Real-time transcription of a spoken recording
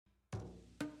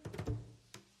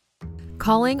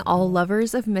Calling all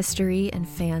lovers of mystery and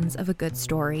fans of a good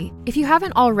story. If you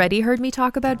haven't already heard me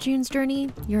talk about June's Journey,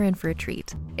 you're in for a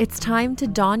treat. It's time to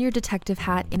don your detective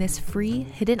hat in this free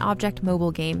hidden object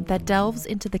mobile game that delves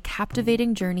into the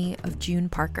captivating journey of June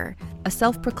Parker, a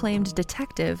self-proclaimed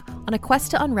detective on a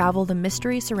quest to unravel the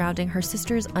mystery surrounding her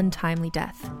sister's untimely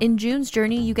death. In June's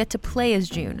Journey, you get to play as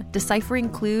June, deciphering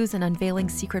clues and unveiling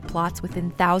secret plots within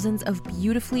thousands of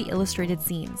beautifully illustrated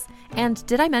scenes. And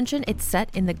did I mention it's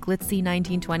set in the glitzy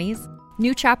 1920s?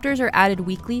 New chapters are added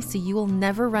weekly, so you will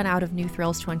never run out of new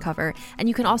thrills to uncover, and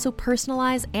you can also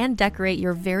personalize and decorate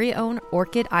your very own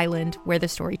Orchid Island where the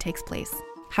story takes place.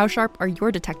 How sharp are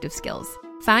your detective skills?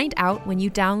 Find out when you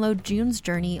download June's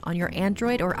Journey on your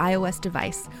Android or iOS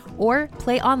device, or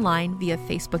play online via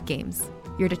Facebook Games.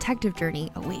 Your detective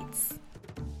journey awaits.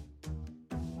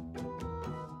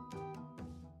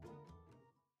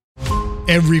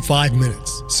 Every 5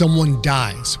 minutes, someone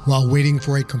dies while waiting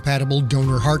for a compatible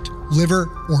donor heart, liver,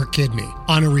 or kidney.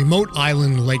 On a remote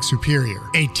island in Lake Superior,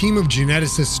 a team of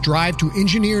geneticists strive to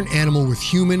engineer an animal with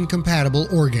human-compatible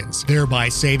organs, thereby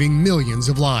saving millions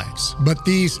of lives. But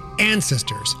these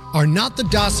ancestors are not the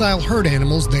docile herd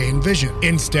animals they envision.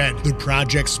 Instead, the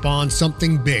project spawns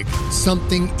something big,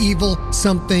 something evil,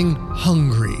 something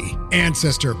hungry.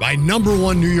 Ancestor by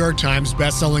 #1 New York Times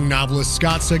bestselling novelist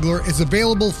Scott Sigler is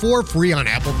available for free on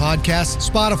Apple Podcasts,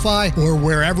 Spotify, or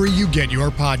wherever you get your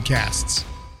podcasts.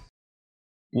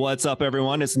 What's up,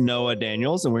 everyone? It's Noah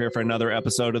Daniels, and we're here for another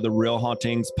episode of the Real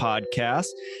Hauntings podcast.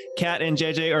 Kat and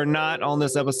JJ are not on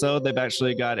this episode. They've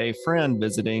actually got a friend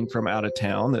visiting from out of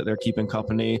town that they're keeping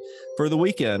company for the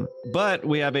weekend. But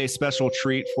we have a special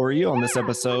treat for you on this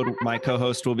episode. My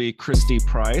co-host will be Christy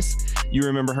Price. You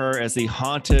remember her as the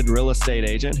haunted real estate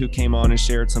agent who came on and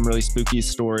shared some really spooky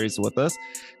stories with us.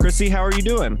 Christy, how are you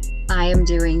doing? I am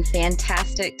doing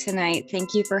fantastic tonight.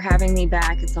 Thank you for having me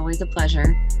back. It's always a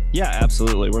pleasure. Yeah,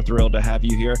 absolutely. We're thrilled to have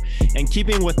you here. And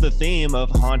keeping with the theme of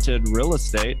haunted real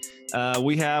estate,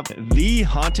 we have the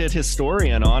haunted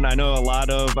historian on. I know a lot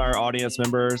of our audience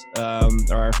members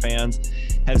or our fans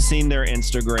have seen their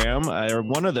Instagram. They're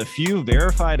one of the few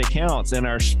verified accounts in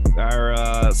our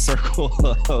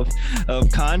circle of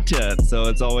content. So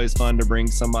it's always fun to bring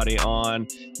somebody on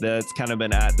that's kind of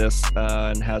been at this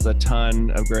and has a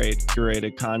ton of great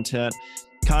curated content.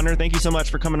 Connor, thank you so much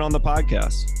for coming on the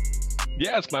podcast.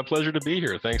 Yeah, it's my pleasure to be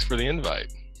here. Thanks for the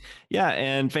invite. Yeah,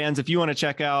 and fans, if you want to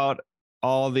check out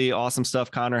all the awesome stuff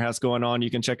Connor has going on,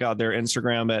 you can check out their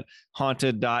Instagram at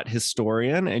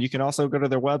haunted.historian. And you can also go to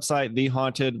their website,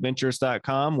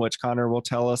 thehauntedventures.com, which Connor will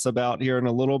tell us about here in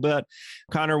a little bit.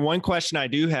 Connor, one question I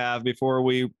do have before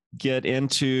we get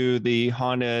into the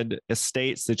haunted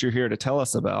estates that you're here to tell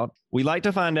us about. We like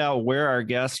to find out where our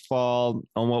guests fall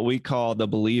on what we call the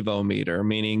believe-o-meter,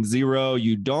 meaning 0,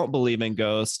 you don't believe in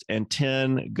ghosts, and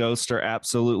 10, ghosts are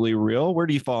absolutely real. Where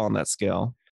do you fall on that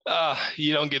scale?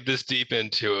 You don't get this deep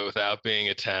into it without being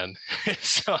a 10.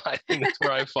 So I think that's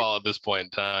where I fall at this point in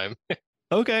time.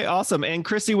 Okay, awesome. And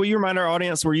Christy, will you remind our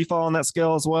audience where you fall on that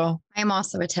scale as well? I'm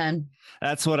also a 10.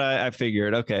 That's what I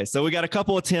figured. Okay, so we got a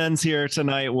couple of 10s here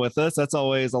tonight with us. That's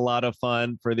always a lot of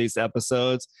fun for these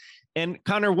episodes. And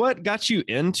Connor, what got you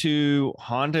into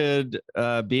haunted,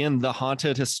 being the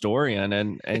haunted historian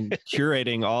and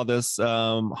curating all this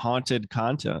haunted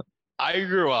content? I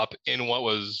grew up in what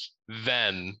was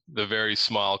then the very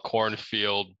small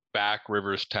cornfield back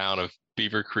rivers town of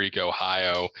Beaver Creek,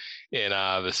 Ohio, in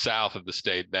the south of the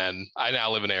state. Then I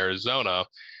now live in Arizona,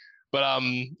 but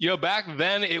back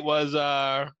then it was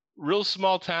a real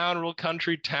small town, real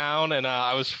country town, and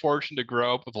I was fortunate to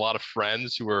grow up with a lot of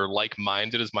friends who were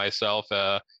like-minded as myself,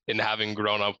 in having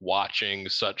grown up watching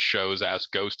such shows as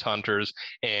Ghost Hunters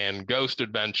and Ghost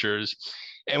Adventures.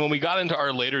 And when we got into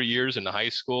our later years in high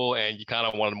school and you kind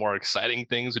of wanted more exciting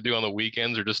things to do on the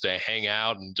weekends or just to hang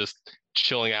out and just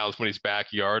chilling out in somebody's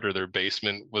backyard or their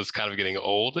basement was kind of getting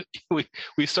old,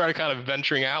 we started kind of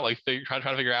venturing out, trying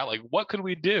to figure out, what could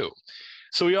we do?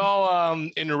 So we all,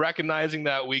 in recognizing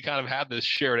that we kind of had this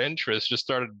shared interest, just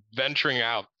started venturing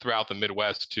out throughout the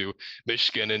Midwest to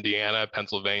Michigan, Indiana,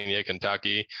 Pennsylvania,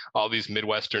 Kentucky, all these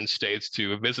Midwestern states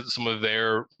to visit some of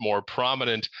their more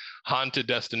prominent haunted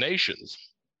destinations.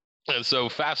 And so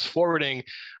fast forwarding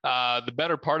the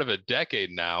better part of a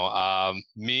decade now,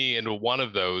 me and one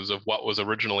of those of what was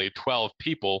originally 12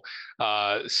 people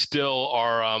still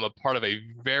are a part of a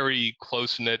very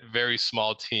close-knit, very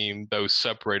small team, though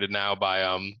separated now by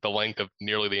the length of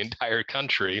nearly the entire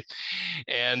country.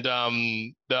 And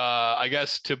I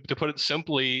guess to put it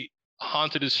simply,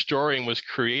 Haunted Historian was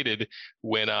created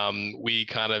when we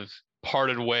kind of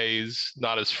parted ways,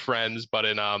 not as friends, but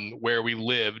in where we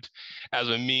lived, as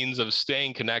a means of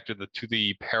staying connected to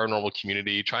the paranormal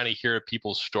community, trying to hear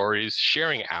people's stories,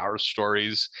 sharing our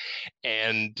stories.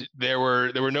 And there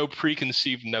were no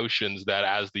preconceived notions that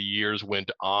as the years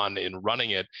went on in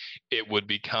running it, it would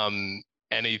become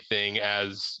anything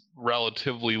as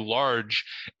relatively large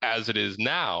as it is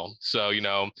now. So,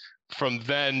 from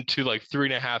then to like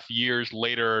 3.5 years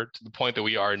later to the point that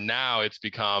we are now, it's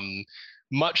become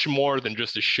much more than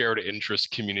just a shared interest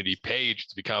community page.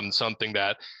 It's become something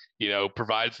that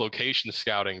provides location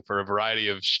scouting for a variety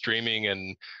of streaming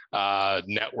and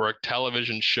network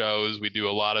television shows. We do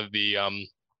a lot of the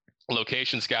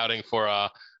location scouting for a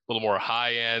little more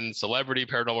high-end celebrity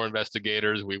paranormal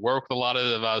investigators. We work with a lot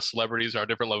of celebrities in our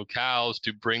different locales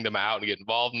to bring them out and get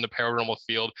involved in the paranormal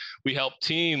field. We help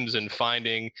teams in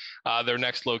finding their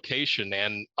next location.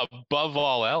 And above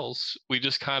all else, we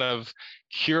just kind of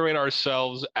curate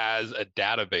ourselves as a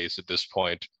database at this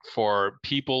point for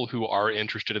people who are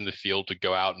interested in the field to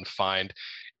go out and find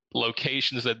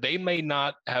locations that they may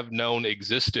not have known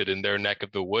existed in their neck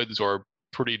of the woods or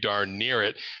pretty darn near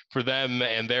it, for them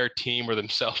and their team or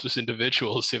themselves as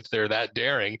individuals, if they're that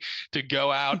daring, to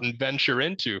go out and venture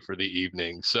into for the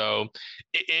evening. So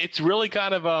it's really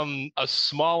kind of a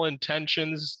small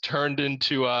intentions turned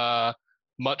into a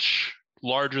much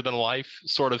larger than life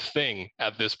sort of thing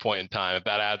at this point in time, if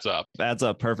that adds up. Adds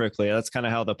up perfectly. That's kind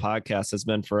of how the podcast has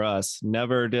been for us.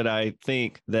 Never did I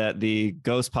think that the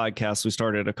ghost podcast we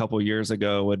started a couple years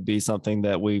ago would be something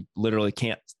that we literally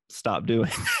can't stop doing.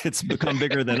 It's become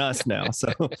bigger than us now. So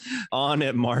on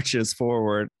it marches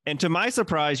forward. And to my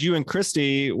surprise, you and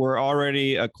Christy were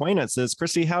already acquaintances.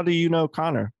 Christy, how do you know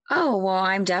Connor? Oh, well,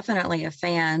 I'm definitely a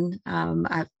fan.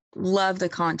 I love the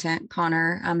content,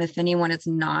 Connor. If anyone is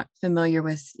not familiar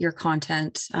with your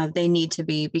content, they need to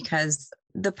be, because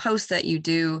the posts that you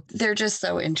do, they're just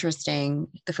so interesting.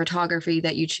 The photography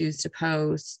that you choose to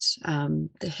post,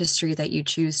 the history that you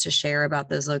choose to share about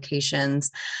those locations,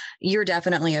 you're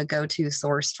definitely a go-to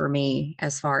source for me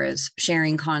as far as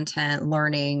sharing content,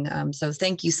 learning. So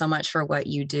thank you so much for what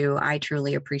you do. I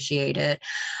truly appreciate it.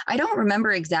 I don't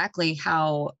remember exactly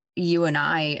how you and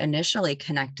I initially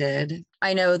connected.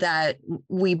 I know that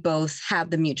we both have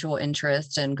the mutual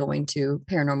interest in going to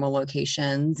paranormal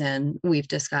locations, and we've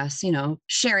discussed,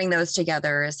 sharing those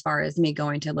together as far as me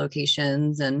going to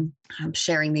locations and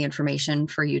sharing the information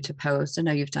for you to post. I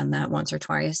know you've done that once or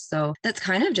twice. So that's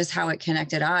kind of just how it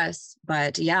connected us.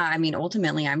 But yeah, I mean,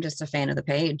 ultimately, I'm just a fan of the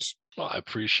page. Well, I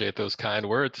appreciate those kind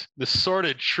words. The sort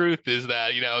of truth is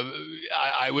that,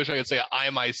 I wish I could say I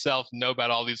myself know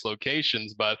about all these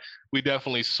locations, but we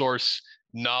definitely source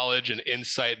knowledge and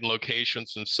insight and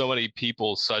locations from so many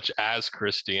people, such as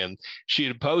Christy. And she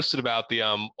had posted about the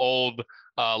old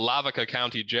Lavaca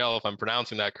County Jail, if I'm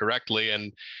pronouncing that correctly.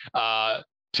 And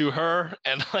to her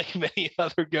and like many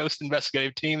other ghost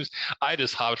investigative teams, I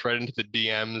just hopped right into the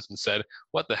DMs and said,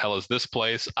 what the hell is this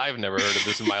place? I've never heard of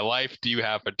this in my life. Do you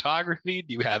have photography?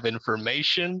 Do you have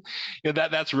information?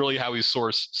 That's really how we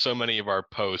source so many of our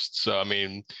posts. So, I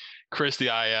mean, Christy,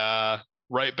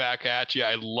 right back at you.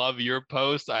 I love your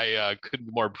post. I couldn't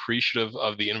be more appreciative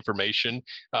of the information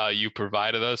you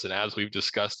provided us. And as we've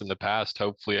discussed in the past,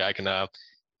 hopefully I can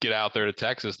get out there to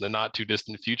Texas in the not too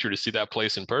distant future to see that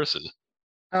place in person.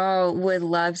 Oh, would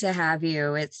love to have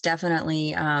you. It's definitely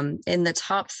in the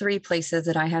top 3 places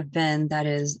that I have been that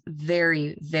is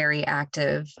very, very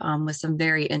active with some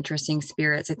very interesting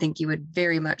spirits. I think you would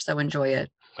very much so enjoy it.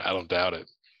 I don't doubt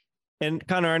it. And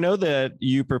Connor, I know that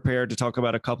you prepared to talk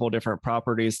about a couple of different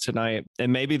properties tonight,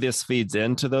 and maybe this feeds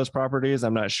into those properties.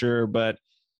 I'm not sure, but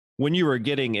when you were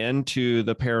getting into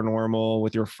the paranormal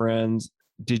with your friends,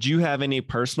 did you have any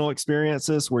personal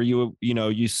experiences where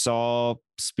you saw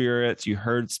spirits, you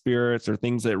heard spirits, or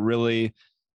things that really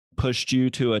pushed you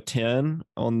to a 10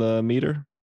 on the meter?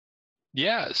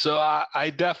 Yeah, so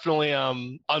I definitely,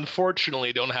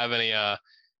 unfortunately, don't have any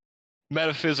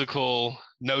metaphysical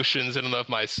notions in and of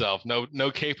myself.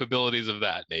 No capabilities of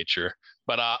that nature.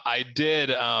 But I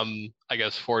did, I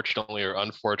guess, fortunately or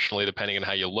unfortunately, depending on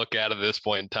how you look at it at this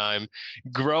point in time,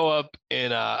 grow up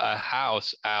in a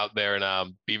house out there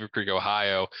in Beaver Creek,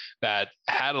 Ohio, that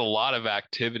had a lot of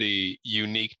activity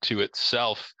unique to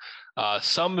itself.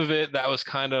 Some of it that was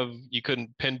kind of, you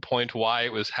couldn't pinpoint why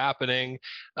it was happening.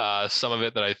 Some of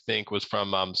it that I think was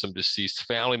from some deceased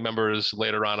family members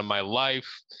later on in my life.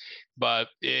 But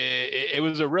it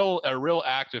was a real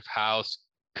active house.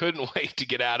 Couldn't wait to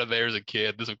get out of there as a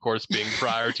kid. This, of course, being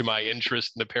prior to my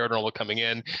interest in the paranormal coming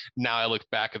in. Now I look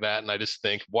back at that and I just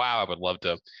think, wow, I would love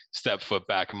to step foot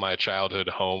back in my childhood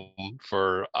home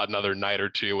for another night or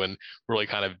two and really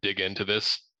kind of dig into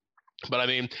this. But I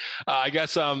mean, I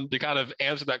guess to kind of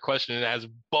answer that question in as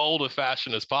bold a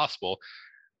fashion as possible,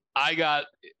 I got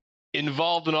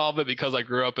involved in all of it because I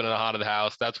grew up in a haunted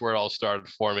house. That's where it all started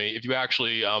for me. If you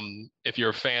actually, if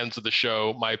you're fans of the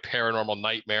show, My Paranormal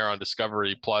Nightmare on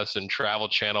Discovery Plus and Travel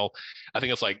Channel, I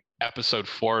think it's like episode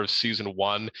 4 of season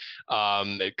 1.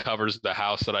 It covers the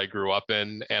house that I grew up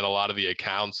in and a lot of the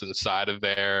accounts inside of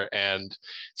there and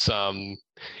some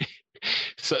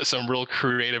some real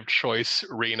creative choice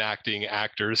reenacting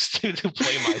actors to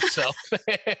play myself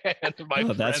and my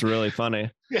Oh, that's really funny.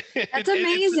 That's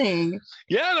amazing.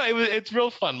 It's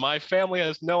real fun. My family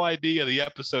has no idea the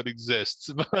episode exists,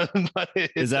 but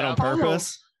Is that on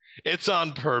purpose? It's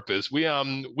on purpose.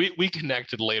 We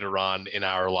connected later on in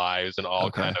our lives and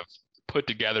all kind of put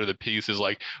together the pieces.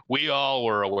 Like we all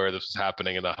were aware this was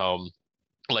happening in the home.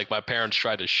 Like my parents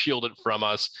tried to shield it from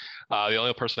us. The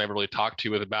only person I ever really talked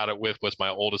to about it was my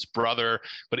oldest brother.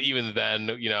 But even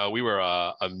then, you know, we were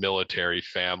a military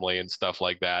family and stuff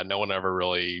like that. No one ever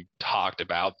really talked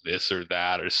about this or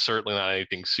that, or certainly not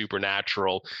anything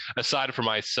supernatural, aside from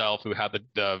myself, who had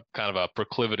the kind of a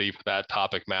proclivity for that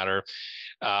topic matter.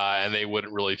 And they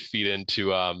wouldn't really feed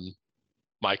into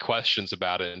my questions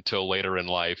about it until later in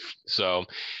life. So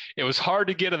it was hard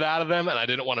to get it out of them. And I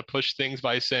didn't want to push things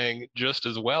by saying, just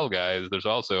as well, guys, there's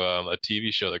also a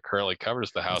TV show that currently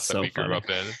covers the house that we grew up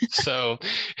in. So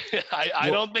I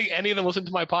don't think any of them listen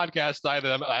to my podcast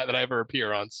either that I ever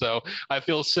appear on. So I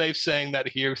feel safe saying that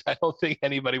here. I don't think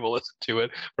anybody will listen to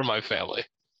it from my family.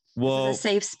 Well, this is a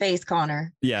safe space,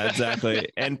 Connor. Yeah, exactly.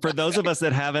 And for those of us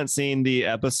that haven't seen the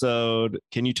episode,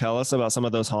 can you tell us about some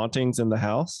of those hauntings in the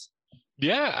house?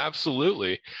 Yeah,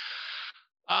 absolutely.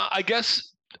 I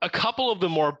guess a couple of the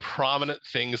more prominent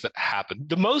things that happened.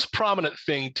 The most prominent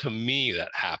thing to me that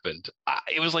happened,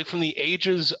 it was like from the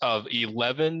ages of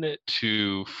 11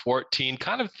 to 14,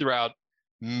 kind of throughout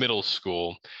middle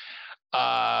school.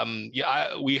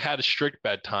 We had strict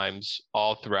bedtimes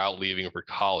all throughout leaving for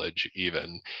college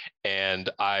even. And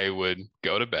I would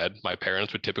go to bed. My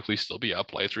parents would typically still be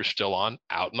up. Lights were still on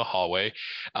out in the hallway.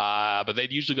 But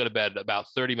they'd usually go to bed about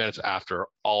 30 minutes after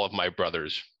all of my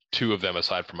brothers, 2 of them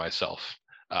aside from myself,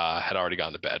 had already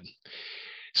gone to bed.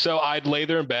 So I'd lay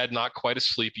there in bed, not quite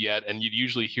asleep yet, and you'd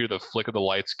usually hear the flick of the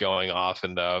lights going off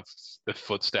and the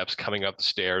footsteps coming up the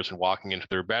stairs and walking into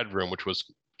their bedroom, which was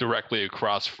directly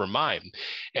across from mine.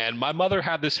 And my mother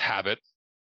had this habit,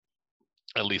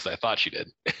 at least I thought she did,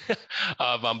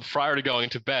 of prior to going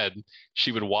to bed,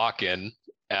 she would walk in,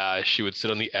 she would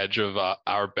sit on the edge of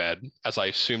our bed, as I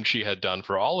assumed she had done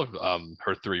for all of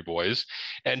her 3 boys,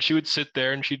 and she would sit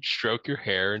there and she'd stroke your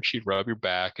hair and she'd rub your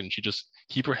back and she'd just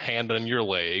keep her hand on your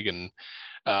leg. And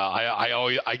I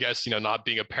always, I guess, you know, not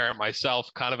being a parent myself,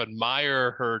 kind of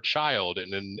admire her child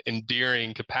in an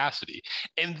endearing capacity.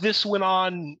 And this went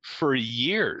on for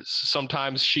years.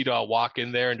 Sometimes she'd walk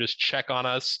in there and just check on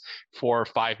us for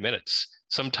 5 minutes.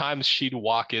 Sometimes she'd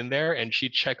walk in there and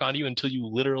she'd check on you until you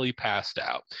literally passed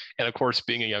out. And of course,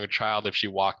 being a young child, if she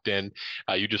walked in,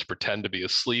 you just pretend to be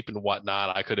asleep and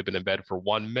whatnot. I could have been in bed for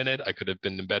 1 minute. I could have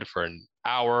been in bed for an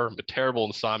hour. I'm a terrible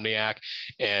insomniac.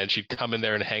 And she'd come in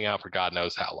there and hang out for God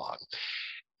knows how long.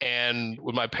 And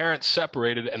when my parents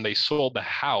separated and they sold the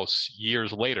house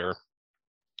years later,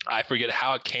 I forget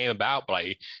how it came about, but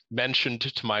I mentioned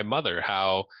to my mother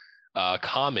how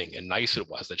calming and nice it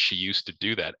was that she used to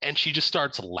do that. And she just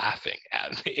starts laughing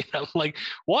at me. And I'm like,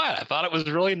 what? I thought it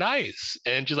was really nice.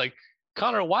 And she's like,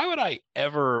 Connor, why would I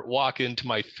ever walk into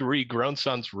my 3 grown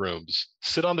sons' rooms,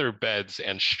 sit on their beds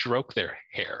and stroke their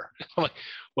hair? I'm like,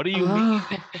 what do you mean?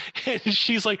 And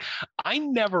she's like, I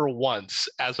never once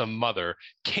as a mother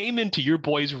came into your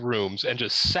boys' rooms and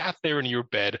just sat there in your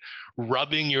bed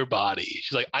rubbing your body.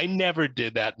 She's like, I never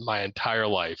did that in my entire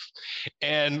life.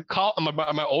 And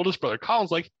my oldest brother,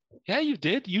 Colin's like, yeah, you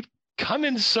did. You'd come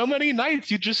in so many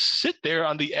nights. You just sit there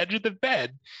on the edge of the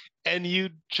bed and you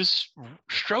just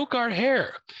stroke our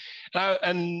hair.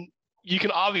 And you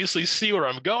can obviously see where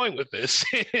I'm going with this.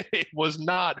 It was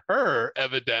not her,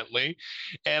 evidently.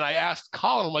 And I asked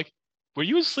Colin, I'm like, were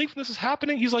you asleep when this is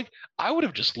happening? He's like, I would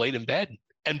have just laid in bed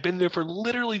and been there for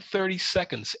literally 30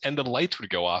 seconds and the lights would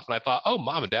go off. And I thought, oh,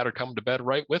 mom and dad are coming to bed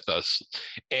right with us.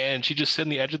 And she just sit on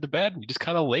the edge of the bed and you just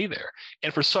kind of lay there.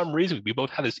 And for some reason, we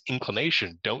both had this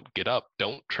inclination, don't get up,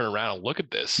 don't turn around and look at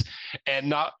this. And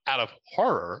not out of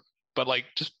horror, but like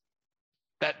just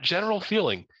that general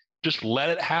feeling, just let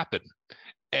it happen.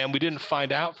 And we didn't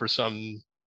find out for some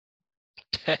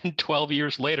 10, 12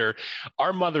 years later.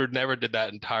 Our mother never did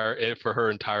that for her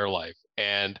entire life.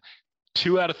 And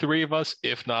 2 out of 3 of us,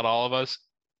 if not all of us,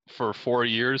 for 4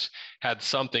 years, had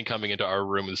something coming into our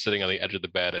room and sitting on the edge of the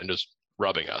bed and just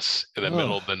rubbing us in the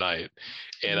middle of the night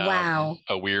in Wow.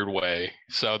 a weird way.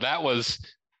 So that was,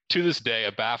 to this day,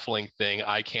 a baffling thing.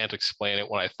 I can't explain it.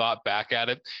 When I thought back at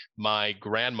it, my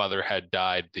grandmother had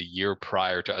died the year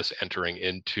prior to us entering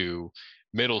into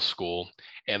middle school.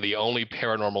 And the only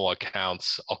paranormal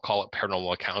accounts, I'll call it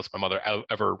paranormal accounts, my mother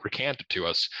ever recanted to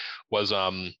us was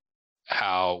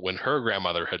how when her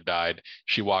grandmother had died,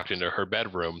 she walked into her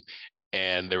bedroom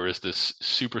and there was this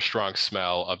super strong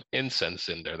smell of incense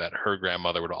in there that her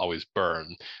grandmother would always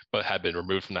burn, but had been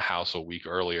removed from the house a week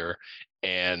earlier.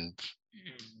 And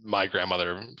my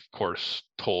grandmother, of course,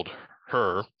 told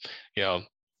her,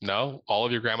 no, all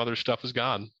of your grandmother's stuff is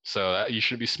gone. So you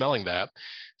shouldn't be smelling that.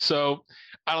 So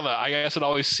I don't know. I guess it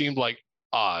always seemed like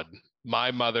odd.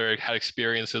 My mother had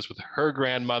experiences with her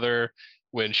grandmother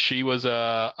when she was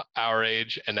our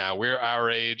age, and now we're our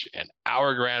age, and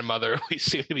our grandmother we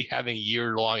seem to be having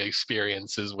year-long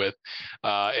experiences with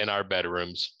in our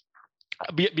bedrooms.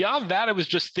 Beyond that, it was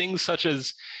just things such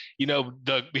as,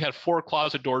 we had 4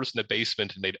 closet doors in the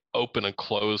basement, and they'd open and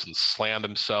close and slam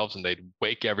themselves, and they'd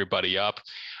wake everybody up.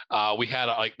 We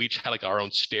each had our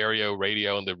own stereo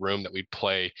radio in the room that we'd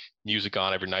play music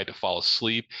on every night to fall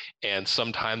asleep, and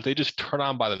sometimes they just turn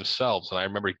on by themselves. And I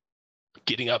remember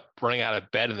getting up, running out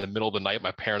of bed in the middle of the night,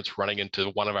 my parents running into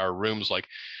one of our rooms like,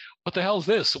 what the hell is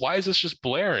this? Why is this just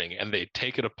blaring? And they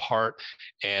take it apart,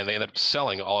 and they end up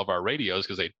selling all of our radios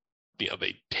because they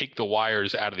take the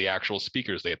wires out of the actual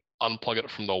speakers. They unplug it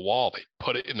from the wall. They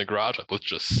put it in the garage. Like, let's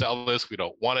just sell this. We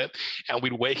don't want it. And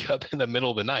we'd wake up in the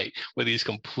middle of the night with these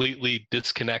completely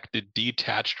disconnected,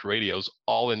 detached radios,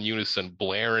 all in unison,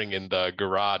 blaring in the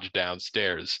garage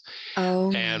downstairs.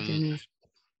 Oh, and my goodness.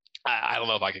 I don't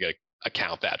know if I could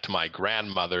account that to my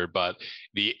grandmother, but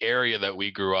the area that we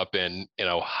grew up in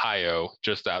Ohio,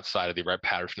 just outside of the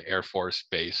Wright-Patterson Air Force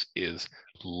Base, is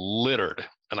littered,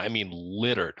 and I mean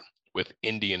littered, with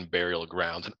Indian burial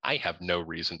grounds. And I have no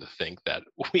reason to think that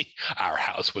our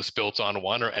house was built on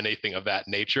one or anything of that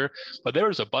nature. But there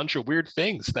was a bunch of weird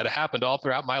things that happened all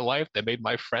throughout my life that made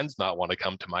my friends not want to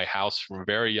come to my house from a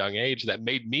very young age, that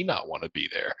made me not want to be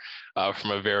there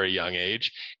from a very young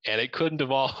age. And it couldn't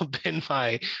have all been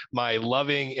my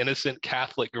loving, innocent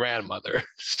Catholic grandmother.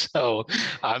 So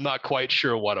I'm not quite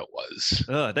sure what it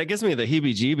was. That gives me the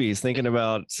heebie-jeebies thinking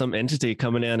about some entity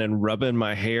coming in and rubbing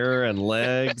my hair and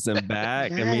legs and back,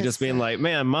 Yes. and me just being like,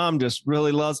 man, mom just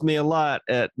really loves me a lot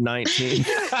at 19.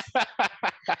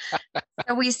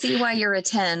 So we see why you're a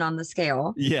 10 on the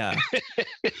scale. Yeah.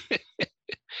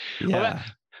 Well,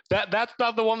 that's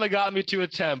not the one that got me to a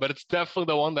 10, but it's definitely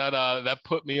the one that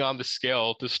put me on the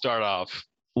scale to start off.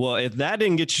 Well, if that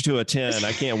didn't get you to a 10,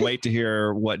 I can't wait to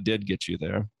hear what did get you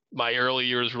there. My early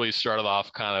years really started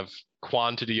off kind of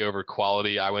quantity over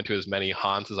quality. I went to as many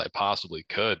haunts as I possibly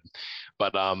could.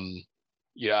 But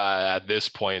at this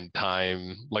point in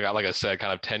time, like I said,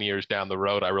 kind of 10 years down the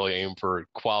road, I really aim for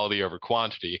quality over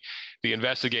quantity. The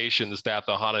investigations that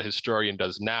the haunted historian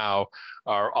does now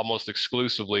are almost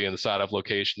exclusively inside of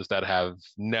locations that have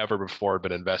never before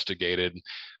been investigated,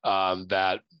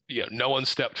 that no one's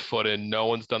stepped foot in, no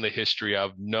one's done the history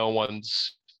of, no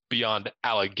one's beyond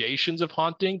allegations of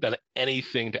haunting than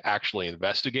anything to actually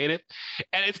investigate it.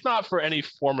 And it's not for any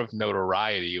form of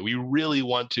notoriety. We really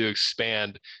want to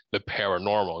expand the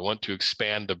paranormal. We want to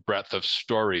expand the breadth of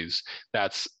stories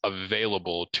that's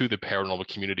available to the paranormal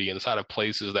community inside of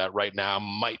places that right now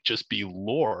might just be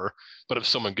lore, but if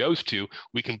someone goes to,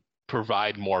 we can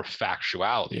provide more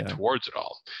factuality towards it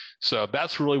all. So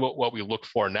that's really what we look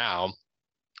for now.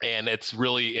 And it's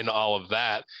really in all of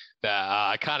that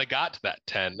I kind of got to that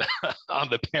 10 on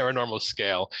the paranormal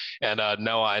scale. And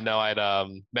no, I know I'd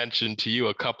mentioned to you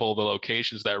a couple of the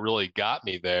locations that really got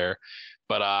me there,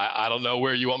 but I don't know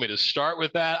where you want me to start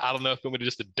with that. I don't know if you want me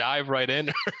to just dive right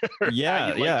in.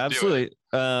 Yeah, absolutely.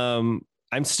 I'm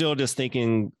still just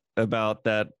thinking about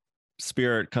that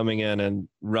spirit coming in and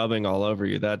rubbing all over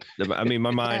you. My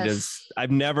mind is,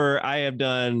 I have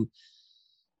done,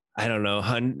 I don't know,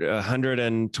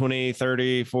 120,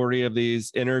 30, 40 of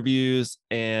these interviews,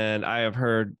 and I have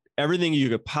heard everything you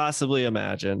could possibly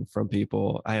imagine from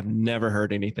people. I have never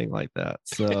heard anything like that.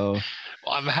 So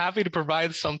well, I'm happy to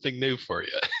provide something new for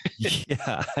you.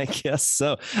 Yeah, I guess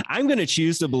so. I'm going to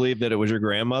choose to believe that it was your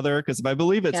grandmother, because if I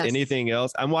believe it's anything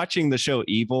else, I'm watching the show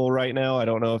Evil right now. I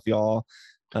don't know if y'all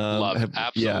love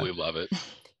it.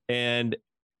 And,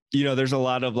 there's a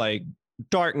lot of like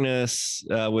darkness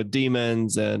with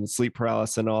demons and sleep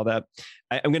paralysis and all that.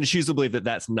 I'm going to choose to believe that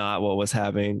that's not what was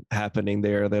happening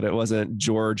there, that it wasn't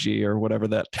Georgie or whatever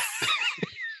that,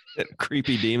 that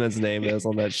creepy demon's name is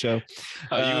on that show.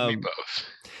 You and me both.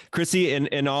 Chrissy,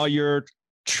 in all your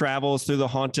travels through the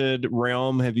haunted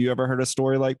realm. Have you ever heard a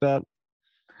story like that?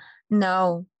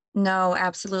 No, no,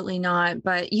 absolutely not.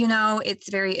 But it's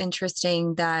very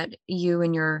interesting that you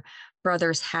and your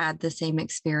brothers had the same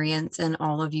experience and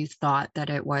all of you thought that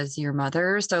it was your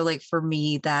mother. So like for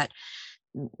me, that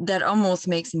almost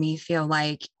makes me feel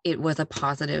like it was a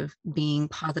positive being,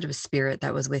 positive spirit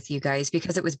that was with you guys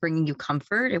because it was bringing you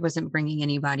comfort. It wasn't bringing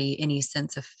anybody any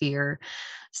sense of fear.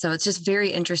 So it's just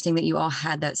very interesting that you all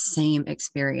had that same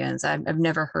experience. I've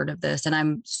never heard of this. And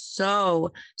I'm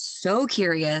so, so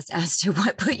curious as to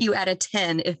what put you at a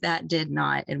 10 if that did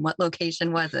not, and what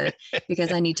location was it?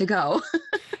 Because I need to go.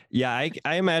 Yeah,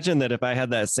 I imagine that if I had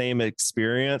that same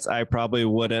experience, I probably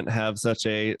wouldn't have such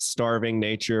a starving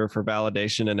nature for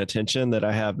validation and attention that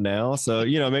I have now. So,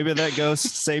 maybe that ghost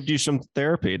saved you some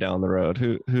therapy down the road.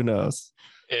 Who knows?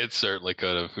 It certainly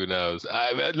could have. Who knows?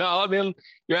 I mean,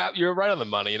 you're right on the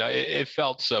money. It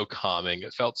felt so calming.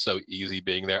 It felt so easy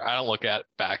being there. I don't look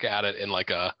back at it in like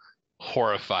a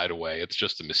horrified way. It's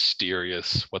just a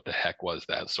mysterious, what the heck was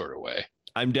that sort of way.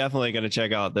 I'm definitely going to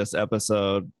check out this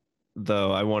episode,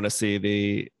 though. I want to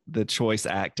see the choice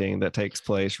acting that takes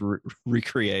place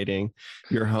recreating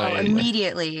your home. Oh,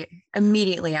 immediately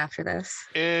after this.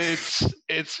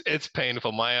 It's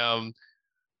painful.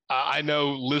 I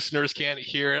know listeners can't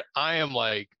hear it. I am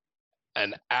like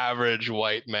an average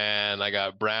white man. I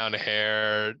got brown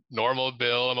hair, normal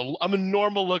build. I'm a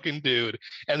normal looking dude.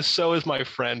 And so is my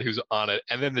friend who's on it.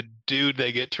 And then the dude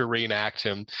they get to reenact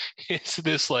him, it's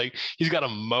this like, he's got a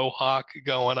mohawk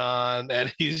going on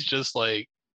and he's just like,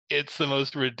 it's the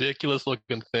most ridiculous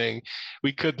looking thing.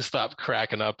 We couldn't stop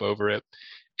cracking up over it.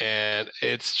 And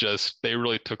it's just, they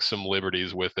really took some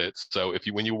liberties with it. So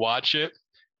when you watch it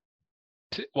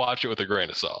with a grain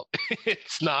of salt.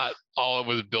 It's not all it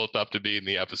was built up to be in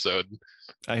the episode.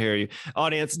 I hear you.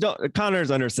 Audience,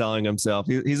 Connor's underselling himself.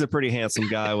 He's a pretty handsome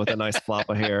guy with a nice flop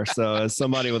of hair. So as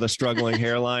somebody with a struggling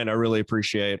hairline, I really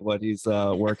appreciate what he's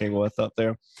working with up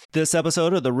there. This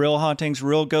episode of the Real Hauntings,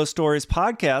 Real Ghost Stories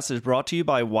podcast is brought to you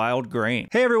by Wild Grain.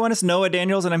 Hey everyone, it's Noah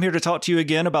Daniels, and I'm here to talk to you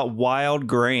again about Wild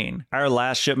Grain. Our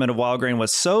last shipment of Wild Grain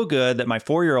was so good that my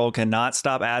 4-year-old cannot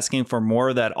stop asking for more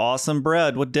of that awesome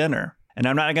bread with dinner. And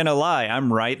I'm not going to lie,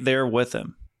 I'm right there with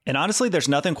him. And honestly, there's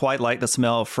nothing quite like the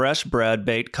smell of fresh bread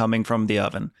baked coming from the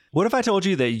oven. What if I told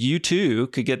you that you too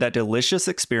could get that delicious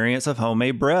experience of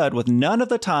homemade bread with none of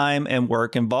the time and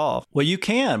work involved? Well, you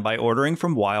can by ordering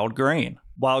from Wild Grain.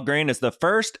 Wild Grain is the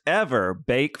first ever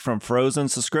bake from frozen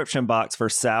subscription box for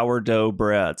sourdough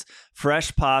breads,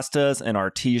 fresh pastas, and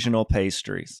artisanal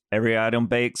pastries. Every item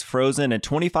bakes frozen in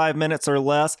 25 minutes or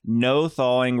less, no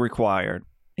thawing required.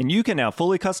 And you can now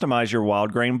fully customize your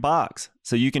Wild Grain box,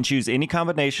 so you can choose any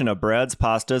combination of breads,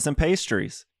 pastas, and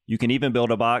pastries. You can even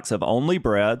build a box of only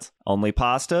breads, only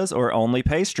pastas, or only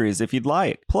pastries if you'd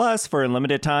like. Plus, for a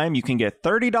limited time, you can get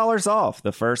 $30 off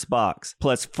the first box,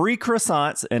 plus free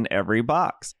croissants in every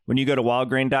box when you go to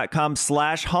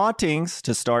wildgrain.com/hauntings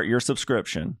to start your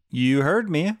subscription. You heard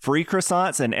me. Free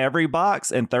croissants in every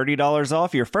box and $30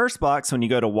 off your first box when you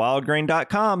go to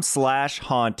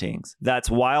wildgrain.com/hauntings. That's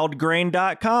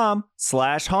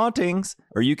wildgrain.com/hauntings,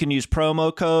 or you can use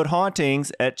promo code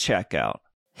hauntings at checkout.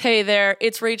 Hey there,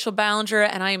 it's Rachel Ballinger,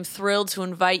 and I am thrilled to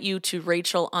invite you to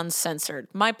Rachel Uncensored,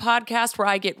 my podcast where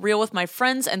I get real with my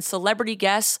friends and celebrity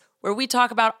guests, where we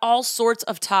talk about all sorts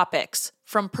of topics.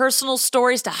 From personal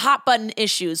stories to hot-button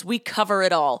issues, we cover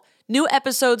it all. New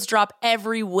episodes drop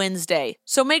every Wednesday,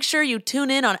 so make sure you tune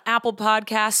in on Apple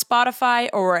Podcasts, Spotify,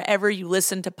 or wherever you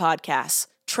listen to podcasts.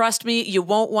 Trust me, you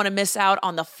won't want to miss out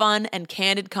on the fun and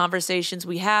candid conversations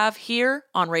we have here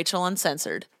on Rachel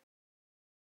Uncensored.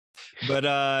 But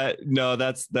no,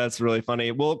 that's really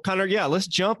funny. Well, Connor, yeah, let's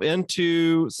jump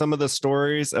into some of the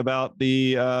stories about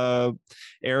the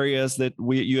areas that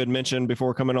you had mentioned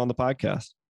before coming on the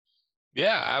podcast.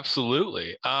 Yeah,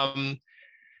 absolutely. I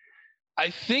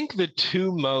think the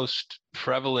two most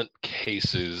prevalent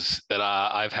cases that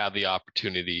I've had the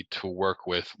opportunity to work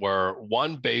with were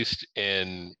one based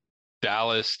in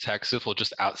Dallas, Texas, well,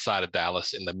 just outside of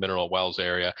Dallas in the Mineral Wells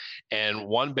area, and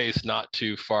one based not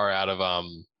too far out of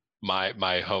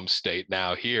my home state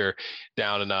now here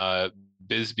down in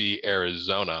Bisbee,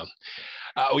 Arizona.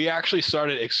 We actually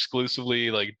started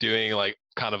exclusively like doing like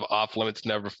kind of off limits,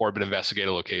 never before been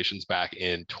investigated locations back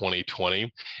in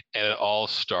 2020. And it all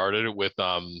started with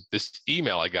this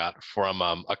email I got from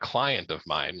a client of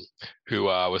mine who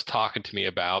was talking to me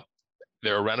about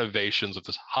their renovations of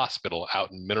this hospital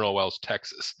out in Mineral Wells,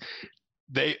 Texas.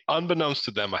 They, unbeknownst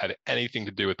to them, had anything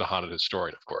to do with the haunted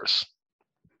historian, of course.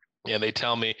 And they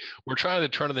tell me, we're trying to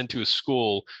turn it into a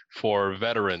school for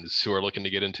veterans who are looking to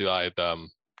get into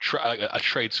a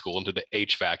trade school into the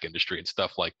HVAC industry and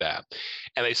stuff like that.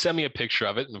 And they sent me a picture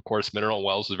of it. And of course, Mineral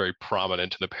Wells is very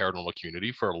prominent in the paranormal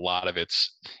community for a lot of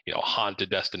its, haunted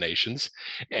destinations.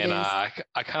 And I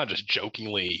kind of just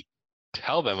jokingly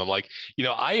tell them, I'm like,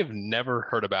 I have never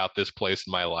heard about this place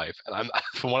in my life. And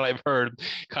from what I've heard,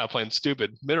 kind of playing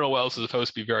stupid, Mineral Wells is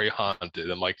supposed to be very haunted.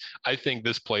 I'm like, I think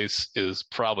this place is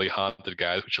probably haunted,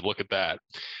 guys. We should look at that.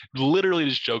 Literally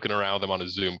just joking around with them on a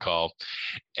Zoom call.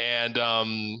 And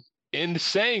in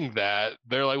saying that,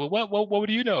 they're like, well, what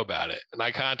do you know about it? And I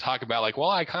kind of talk about like, well,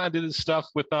 I kind of did this stuff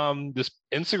with this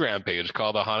Instagram page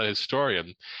called The Haunted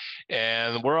Historian.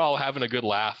 And we're all having a good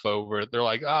laugh over it. They're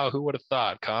like, oh, who would have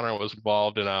thought Connor was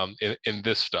involved in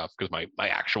this stuff? Because my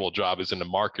actual job is into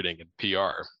marketing and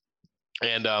PR.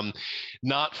 And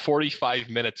not 45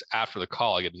 minutes after the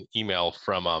call, I get an email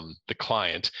from the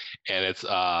client, and it's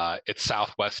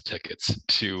Southwest tickets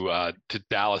to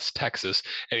Dallas, Texas.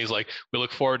 And he's like, we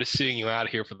look forward to seeing you out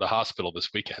here for the hospital this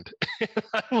weekend.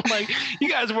 I'm like, you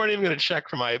guys weren't even going to check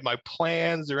for my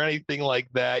plans or anything like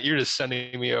that. You're just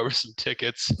sending me over some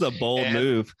tickets. It's a bold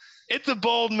move. It's a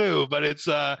bold move, but it's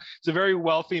a very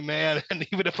wealthy man. And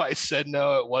even if I said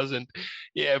no,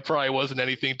 it probably wasn't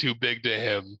anything too big to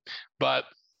him. But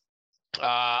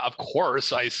of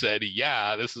course I said,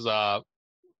 yeah, this is a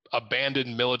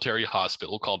abandoned military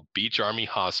hospital called Beach Army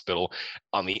Hospital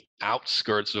on the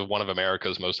outskirts of one of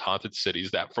America's most haunted cities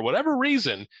that for whatever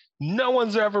reason, no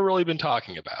one's ever really been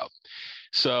talking about.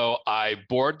 So I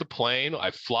board the plane.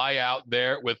 I fly out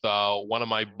there with one of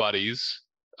my buddies,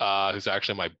 who's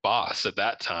actually my boss at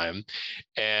that time.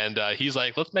 And he's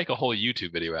like, let's make a whole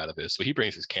YouTube video out of this. So he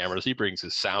brings his cameras, he brings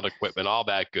his sound equipment, all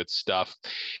that good stuff.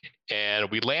 And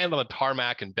we land on the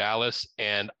tarmac in Dallas.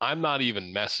 And I'm not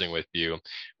even messing with you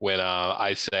when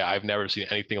I say I've never seen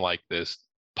anything like this.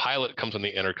 Pilot comes on the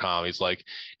intercom. He's like,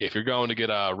 if you're going to get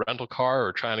a rental car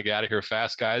or trying to get out of here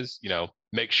fast, guys,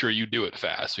 make sure you do it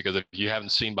fast, because if you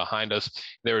haven't seen behind us,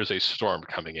 there is a storm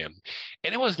coming in.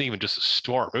 And it wasn't even just a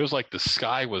storm. It was like the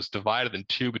sky was divided in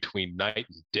two between night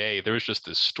and day. There was just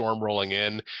this storm rolling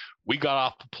in. We got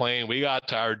off the plane. We got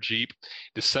to our Jeep.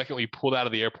 The second we pulled out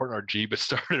of the airport in our Jeep, it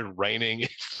started raining.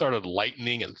 It started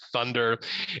lightning and thunder.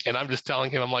 And I'm just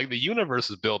telling him, I'm like, the universe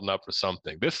is building up for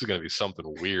something. This is going to be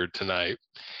something weird tonight.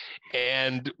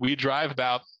 And we drive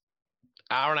about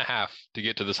hour and a half to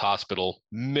get to this hospital,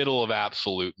 middle of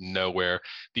absolute nowhere.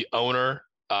 The owner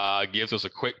gives us a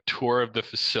quick tour of the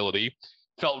facility.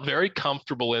 Felt very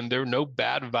comfortable in there. No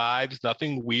bad vibes.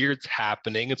 Nothing weird's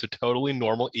happening. It's a totally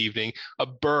normal evening. A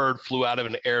bird flew out of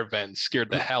an air vent and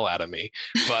scared the hell out of me.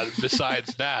 But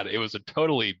besides that, it was a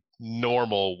totally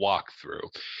normal walkthrough.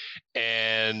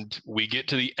 And we get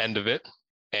to the end of it,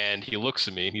 and he looks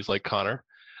at me and he's like, Connor,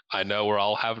 I know we're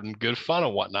all having good fun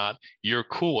and whatnot. You're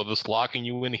cool with us locking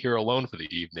you in here alone for the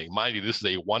evening. Mind you, this is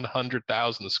a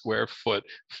 100,000 square foot,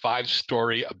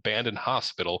 5-story abandoned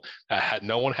hospital that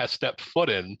no one has stepped foot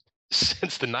in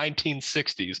since the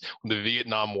 1960s when the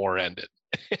Vietnam War ended.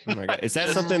 Oh my God. Is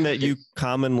that something that you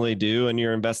commonly do in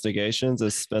your investigations,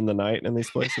 is spend the night in these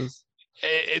places?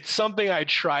 It's something I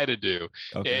try to do.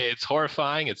 Okay. It's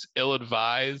horrifying. It's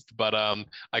ill-advised, but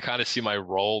I kind of see my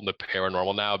role in the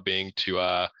paranormal now being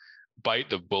to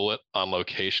bite the bullet on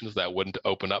locations that wouldn't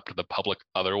open up to the public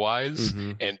otherwise,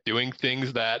 and doing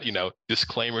things that,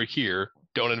 disclaimer here,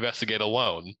 don't investigate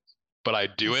alone. But I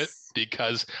do it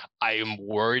because I am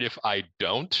worried if I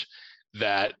don't,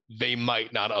 that they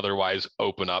might not otherwise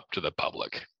open up to the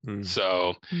public.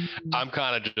 So I'm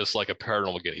kind of just like a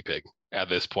paranormal guinea pig at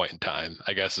this point in time,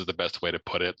 I guess is the best way to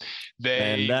put it.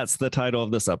 And that's the title of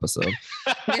this episode.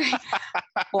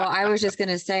 Well, I was just going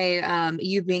to say,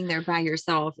 you being there by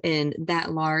yourself in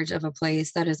that large of a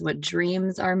place, that is what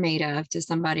dreams are made of to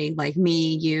somebody like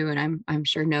me, you, and I'm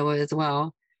sure Noah as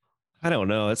well. I don't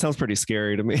know. It sounds pretty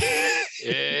scary to me.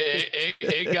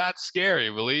 It got scary,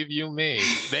 believe you me.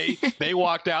 They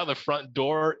walked out the front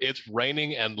door. It's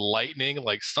raining and lightning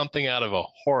like something out of a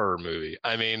horror movie.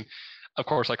 I mean, of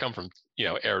course, I come from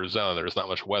Arizona. There's not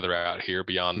much weather out here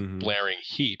beyond blaring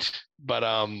heat, but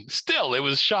still, it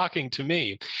was shocking to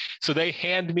me. So they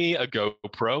hand me a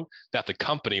GoPro that the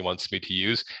company wants me to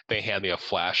use. They hand me a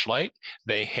flashlight.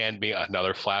 They hand me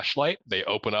another flashlight. They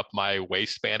open up my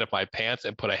waistband of my pants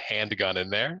and put a handgun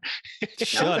in there.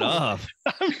 Shut up.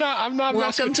 I'm not.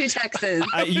 Welcome to Texas.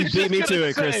 You beat me to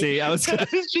it, Chrissy. I was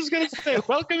just going to say,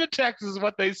 welcome to Texas is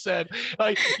what they said.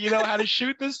 Like, you know how to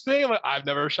shoot this thing? I'm like, I've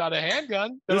never shot a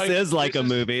handgun. This is like a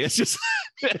movie. It's just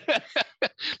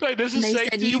like, this And is they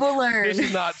safety. said, you will learn. This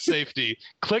is not safety.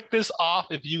 Click this off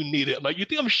if you need it. I'm like, you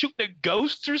think I'm shooting at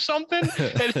ghosts or something?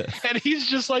 And he's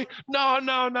just like, no,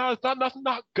 it's not nothing,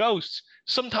 not ghosts.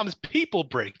 Sometimes people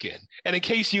break in. And in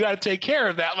case you got to take care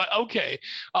of that, I'm like, okay,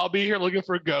 I'll be here looking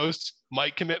for ghosts,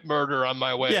 might commit murder on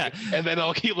my way. Yeah. And then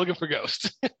I'll keep looking for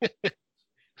ghosts.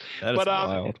 That is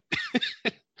wild.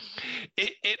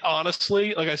 It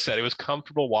honestly, like I said, it was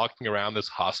comfortable walking around this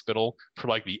hospital for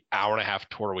like the hour and a half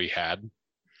tour we had.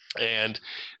 And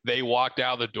they walked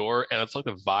out the door and it's like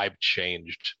the vibe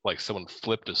changed, like someone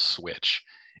flipped a switch.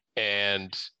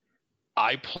 And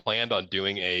I planned on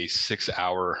doing a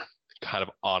 6-hour kind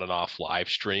of on and off live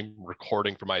stream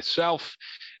recording for myself,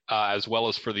 as well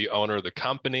as for the owner of the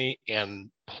company. And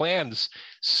plans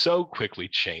so quickly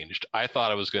changed. I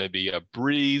thought it was going to be a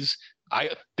breeze.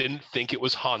 I didn't think it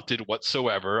was haunted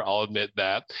whatsoever. I'll admit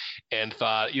that. And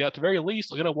thought, at the very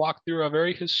least, I'm going to walk through a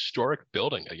very historic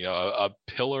building, a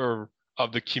pillar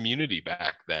of the community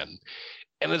back then.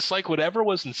 And it's like whatever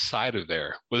was inside of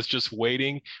there was just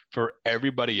waiting for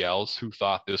everybody else who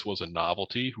thought this was a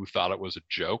novelty, who thought it was a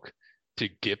joke, to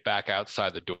get back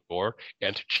outside the door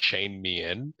and to chain me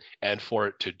in, and for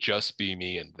it to just be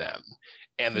me and them.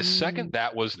 And the second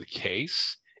that was the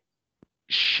case,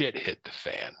 shit hit the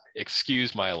fan.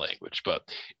 Excuse my language, but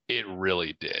it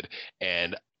really did.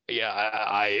 And yeah,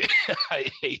 I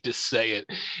hate to say it.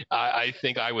 I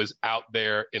think I was out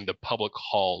there in the public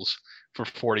halls for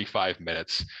 45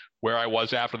 minutes. Where I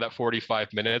was after that 45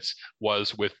 minutes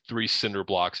was with 3 cinder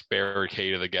blocks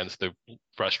barricaded against the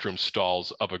restroom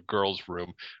stalls of a girl's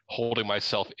room, holding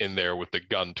myself in there with the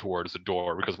gun towards the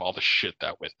door because of all the shit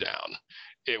that went down.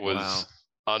 It was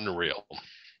unreal.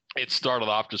 It started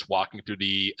off just walking through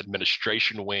the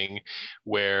administration wing,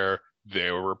 where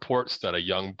there were reports that a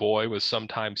young boy was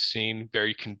sometimes seen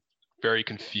very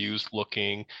confused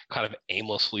looking, kind of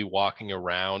aimlessly walking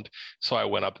around. So I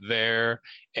went up there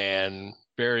and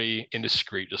very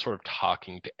indiscreet, just sort of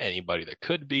talking to anybody that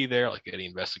could be there, like any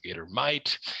investigator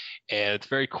might. And it's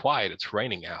very quiet. It's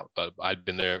raining out, but I'd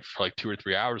been there for like 2 or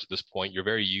 3 hours at this point. You're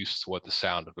very used to what the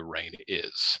sound of the rain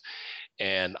is.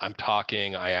 And I'm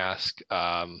talking, I ask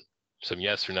some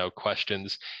yes or no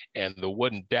questions, and the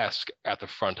wooden desk at the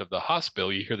front of the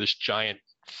hospital, you hear this giant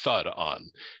thud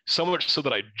on, so much so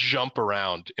that I jump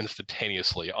around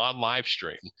instantaneously on live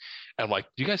stream. And I'm like,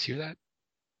 do you guys hear that?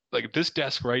 Like, this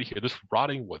desk right here, this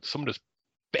rotting wood, someone just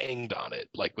banged on it,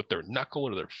 like with their knuckle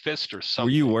or their fist or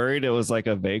something. Were you worried it was like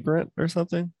a vagrant or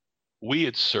something? We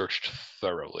had searched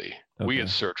thoroughly. Okay. We had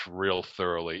searched real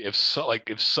thoroughly. If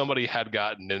somebody had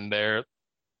gotten in there,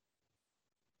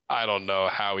 I don't know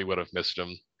how we would have missed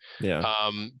him. Yeah.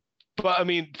 But I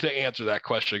mean, to answer that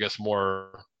question, I guess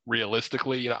more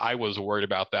realistically, I was worried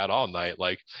about that all night.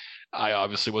 Like, I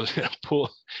obviously wasn't going to pull.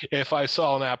 If I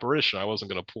saw an apparition, I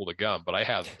wasn't going to pull the gun. But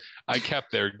I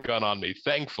kept their gun on me,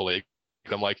 thankfully.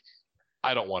 I'm like,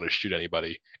 I don't want to shoot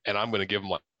anybody, and I'm going to give them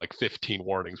like 15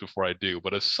 warnings before I do.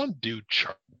 But if some dude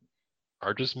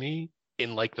charges me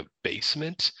in like the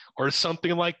basement or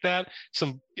something like that,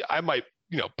 I might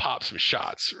pop some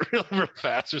shots real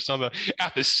fast or something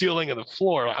at the ceiling and the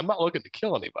floor. I'm not looking to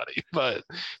kill anybody, but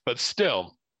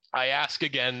still, I ask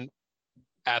again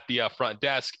at the front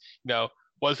desk,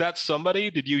 was that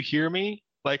somebody? Did you hear me?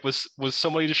 Like, was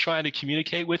somebody just trying to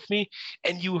communicate with me?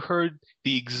 And you heard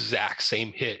the exact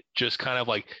same hit, just kind of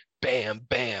like bam,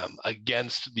 bam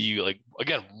against the, like,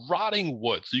 again, rotting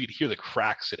wood. So you could hear the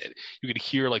cracks in it. You could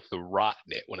hear like the rot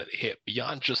in it when it hit,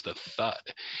 beyond just a thud.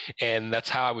 And that's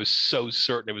how I was so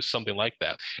certain it was something like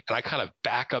that. And I kind of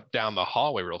back up down the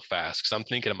hallway real fast, because I'm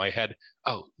thinking in my head,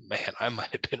 oh man, I might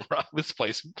have been wrong. This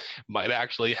place might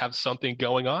actually have something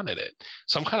going on in it.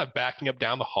 So I'm kind of backing up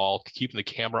down the hall, keeping the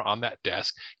camera on that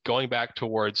desk, going back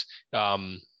towards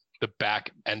the back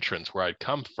entrance where I'd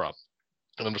come from.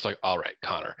 And I'm just like, all right,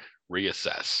 Connor,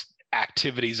 reassess.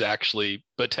 Activities actually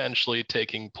potentially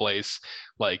taking place.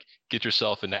 Like, get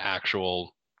yourself into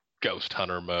actual ghost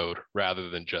hunter mode rather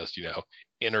than just,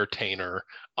 entertainer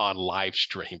on live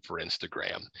stream for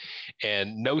Instagram.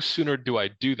 And no sooner do I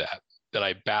do that than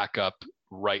I back up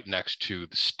right next to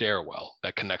the stairwell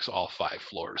that connects all 5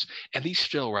 floors. And these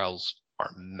stairwells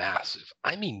are massive.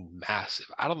 I mean, massive.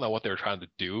 I don't know what they were trying to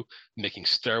do making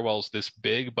stairwells this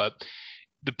big, but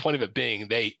the point of it being,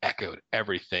 they echoed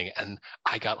everything, and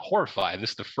I got horrified. And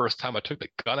this is the first time I took the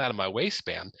gun out of my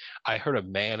waistband. I heard a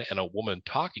man and a woman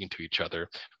talking to each other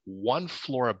 1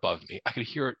 floor above me. I could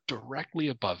hear it directly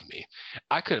above me.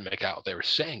 I couldn't make out what they were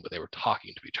saying, but they were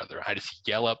talking to each other. I just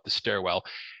yell up the stairwell,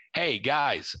 hey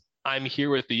guys, I'm here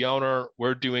with the owner.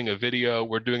 We're doing a video.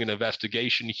 We're doing an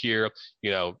investigation here.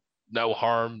 no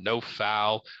harm, no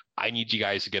foul. I need you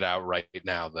guys to get out right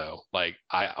now, though. Like,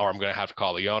 or I'm going to have to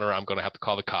call the owner. I'm going to have to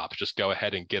call the cops. Just go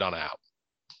ahead and get on out.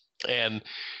 And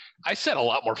I said a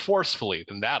lot more forcefully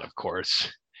than that, of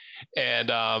course. And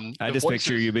I just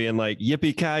picture you being like,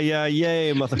 yippee ki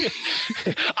yay, mother.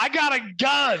 I got a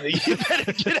gun. You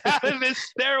better get out of this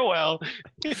stairwell.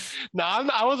 No,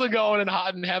 I wasn't going in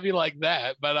hot and heavy like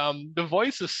that. But the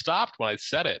voices stopped when I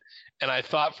said it. And I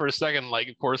thought for a second, like,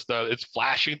 of course, it's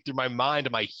flashing through my mind.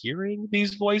 Am I hearing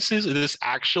these voices? Is this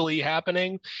actually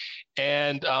happening?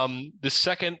 And the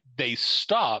second they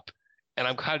stop, and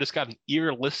I'm kind of just got an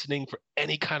ear listening for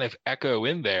any kind of echo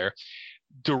in there,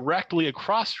 directly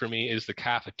across from me is the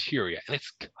cafeteria, and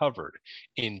it's covered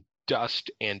in dust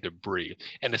and debris.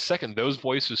 And the second those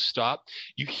voices stop,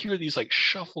 you hear these like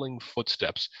shuffling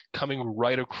footsteps coming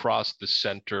right across the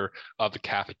center of the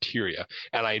cafeteria.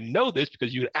 And I know this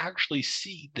because you can actually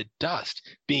see the dust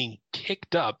being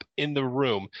kicked up in the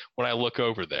room when I look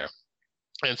over there.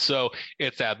 And so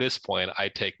it's at this point I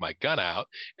take my gun out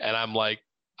and I'm like,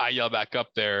 I yell back up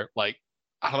there, like,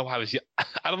 I don't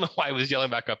know why I was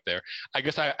yelling back up there. I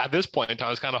guess at this point in time,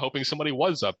 I was kind of hoping somebody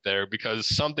was up there because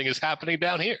something is happening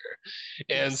down here.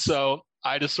 And so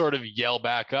I just sort of yell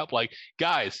back up like,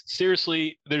 guys,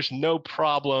 seriously, there's no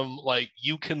problem. Like,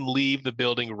 you can leave the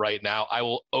building right now. I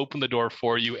will open the door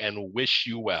for you and wish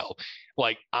you well.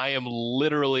 Like, I am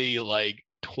literally like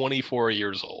 24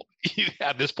 years old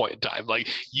at this point in time. Like,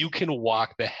 you can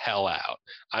walk the hell out.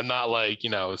 I'm not like,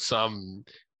 some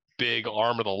big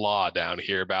arm of the law down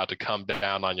here about to come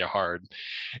down on you hard.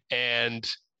 And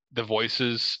the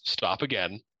voices stop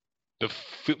again. The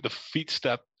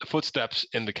footsteps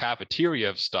in the cafeteria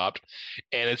have stopped,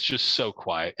 and it's just so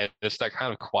quiet. And it's that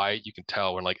kind of quiet you can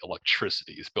tell when like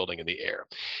electricity is building in the air.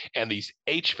 And these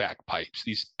HVAC pipes,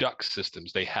 these duct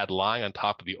systems they had lying on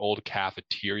top of the old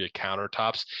cafeteria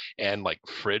countertops and like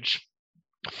fridge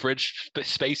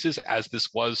spaces, as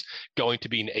this was going to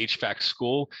be an HVAC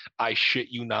school, I shit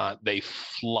you not, they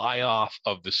fly off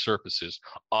of the surfaces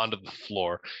onto the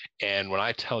floor. And when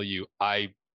I tell you, I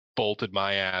bolted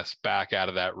my ass back out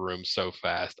of that room so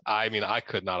fast. I mean, I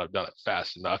could not have done it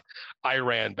fast enough. I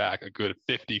ran back a good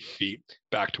 50 feet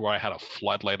back to where I had a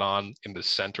floodlight on in the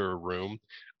center room,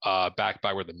 back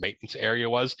by where the maintenance area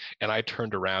was, and I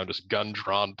turned around, just gun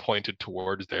drawn, pointed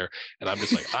towards there, and I'm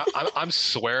just like, I'm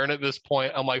swearing at this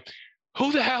point. I'm like,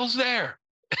 who the hell's there?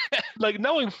 Like,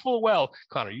 knowing full well,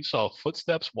 Connor, you saw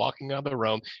footsteps walking out of the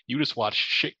room. You just watched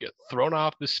shit get thrown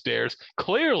off the stairs.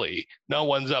 Clearly, no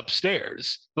one's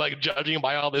upstairs, like, judging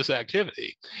by all this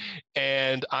activity.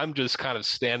 And I'm just kind of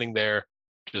standing there,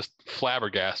 just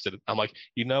flabbergasted. I'm like,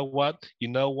 you know what?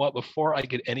 Before I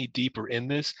get any deeper in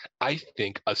this, I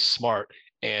think a smart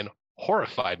and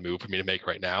horrified move for me to make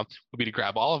right now would be to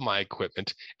grab all of my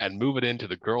equipment and move it into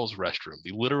the girls' restroom,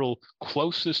 the literal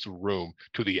closest room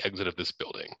to the exit of this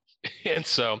building. And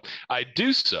so I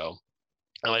do so,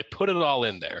 and I put it all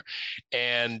in there.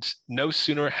 And no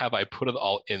sooner have I put it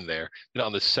all in there than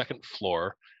on the second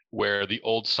floor, where the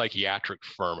old psychiatric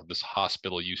firm of this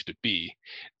hospital used to be,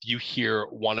 you hear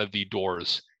one of the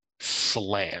doors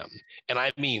slam. And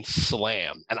I mean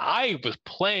slam. And I was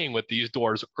playing with these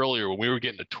doors earlier when we were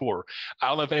getting a tour. I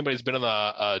don't know if anybody's been in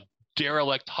a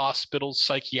derelict hospital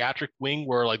psychiatric wing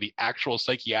where like the actual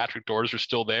psychiatric doors are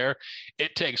still there.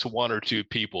 It takes one or two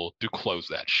people to close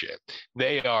that shit.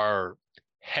 They are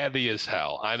heavy as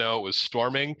hell. I know it was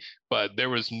storming, but there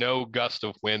was no gust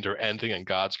of wind or anything in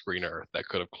God's green earth that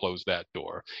could have closed that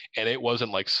door. And it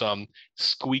wasn't like some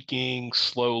squeaking,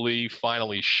 slowly,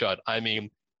 finally shut. I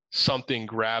mean, something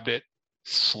grabbed it,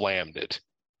 slammed it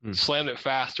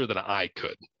faster than I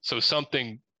could. So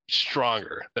something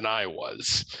stronger than I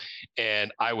was.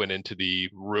 And I went into the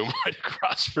room right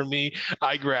across from me.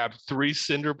 I grabbed 3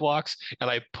 cinder blocks and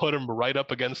I put them right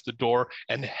up against the door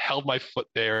and held my foot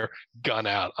there, gun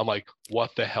out. I'm like,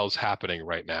 what the hell's happening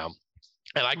right now?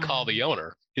 And I call the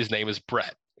owner. His name is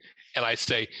Brett. And I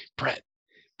say, Brett,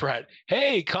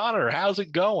 hey, Connor, how's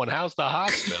it going? How's the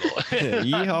hospital?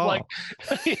 Yeehaw. Like,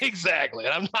 exactly.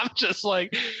 And I'm just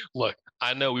like, look,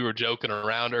 I know we were joking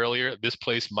around earlier. This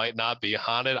place might not be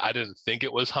haunted. I didn't think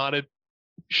it was haunted.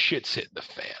 Shit's hitting the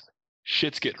fan.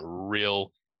 Shit's getting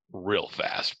real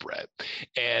fast, Brett.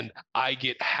 And I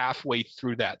get halfway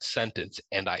through that sentence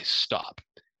and I stop.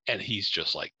 And he's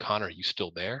just like, Connor, are you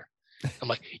still there? I'm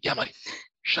like, yeah. I'm like,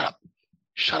 shut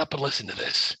up and listen to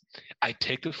this. I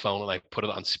take the phone and I put it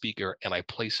on speaker and I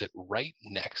place it right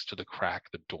next to the crack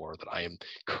of the door that I am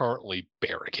currently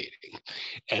barricading.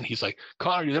 And he's like,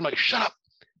 Connor, you're there? I'm like, shut up.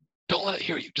 Don't let it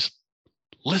hear you. Just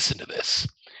listen to this.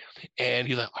 And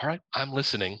he's like, all right, I'm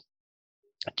listening.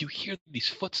 Do you hear these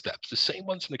footsteps, the same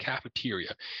ones from the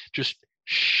cafeteria, just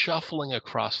shuffling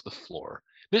across the floor?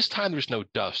 This time there's no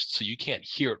dust, so you can't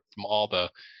hear it from all the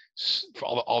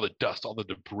dust, all the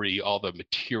debris, all the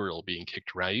material being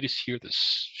kicked around. You just hear the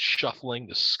shuffling,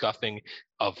 the scuffing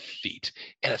of feet,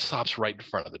 and it stops right in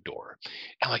front of the door.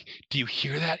 And I'm like, do you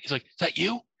hear that? He's like, is that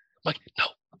you? I'm like, no,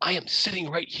 I am sitting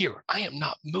right here. I am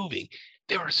not moving.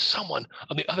 There is someone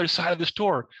on the other side of this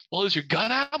door. Well, is your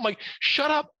gun out? I'm like,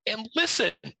 shut up and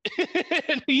listen.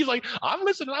 And he's like, I'm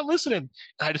listening. And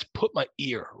I just put my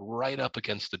ear right up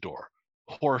against the door,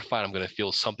 horrified I'm going to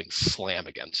feel something slam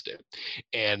against it.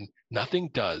 And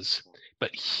nothing does,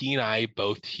 but he and I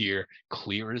both hear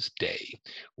clear as day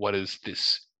what is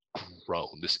this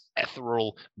groan, this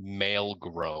ethereal male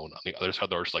groan on the other side of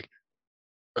the door. It's like,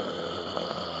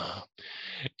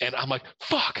 and I'm like,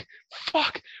 fuck,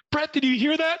 Brett, did you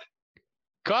hear that?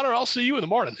 Connor, I'll see you in the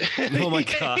morning. Oh my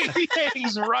God. He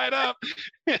hangs right up.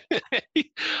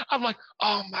 I'm like,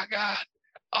 oh my God.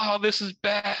 Oh, this is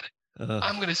bad.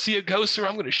 I'm going to see a ghost or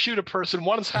I'm going to shoot a person.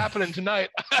 One's happening tonight.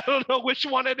 I don't know which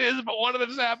one it is, but one of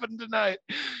them's happening tonight.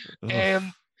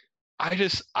 And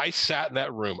I sat in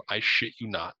that room, I shit you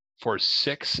not, for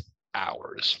 6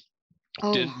 hours.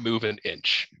 Didn't move an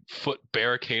inch. Foot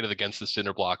barricaded against the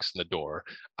cinder blocks in the door.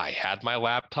 I had my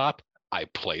laptop. I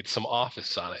played some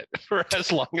Office on it for as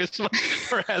long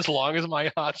as my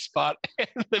hotspot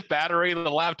and the battery of the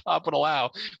laptop would allow,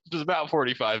 which was about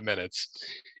 45 minutes.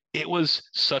 It was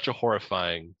such a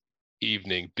horrifying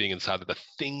evening being inside of the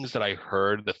things that I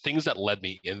heard, the things that led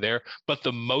me in there. But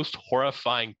the most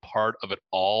horrifying part of it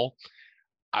all,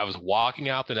 I was walking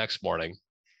out the next morning.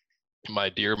 My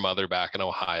dear mother back in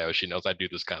Ohio, she knows I do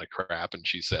this kind of crap. And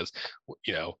she says,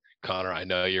 you know, Connor, I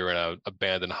know you're in an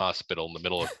abandoned hospital in the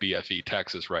middle of BFE,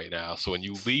 Texas right now. So when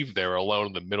you leave there alone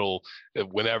in the middle,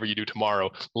 whenever you do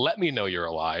tomorrow, let me know you're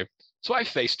alive. So I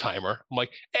FaceTime her. I'm like,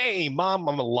 hey, Mom,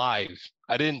 I'm alive.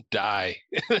 I didn't die.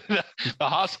 The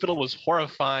hospital was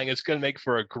horrifying. It's going to make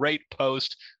for a great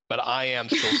post, but I am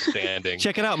still standing.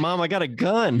 Check it out, Mom. I got a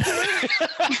gun.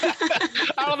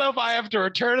 I don't know if I have to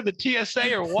return to the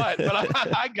TSA or what, but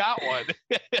I got one.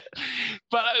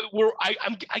 But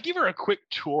I give her a quick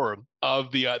tour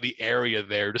of the area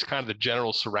there, just kind of the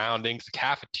general surroundings, the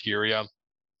cafeteria.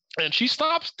 And she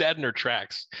stops dead in her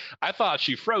tracks. I thought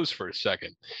she froze for a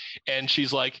second. And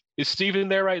she's like, is Steven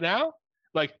there right now?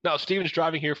 Like, no, Steven's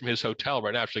driving here from his hotel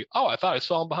right now. She's like, oh, I thought I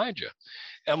saw him behind you.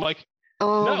 And I'm like,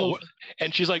 no.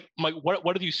 And she's like,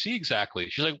 what did you see exactly?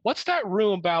 She's like, what's that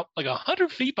room about like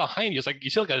 100 feet behind you? It's like, you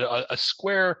see like a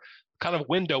square kind of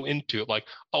window into it. Like,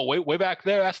 oh, way back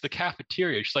there, that's the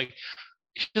cafeteria. She's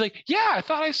like, yeah, I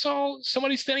thought I saw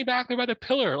somebody standing back there by the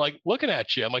pillar, like looking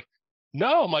at you. I'm like,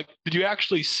 no. I'm like, did you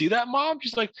actually see that, Mom?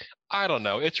 She's like, I don't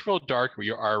know. It's real dark where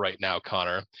you are right now,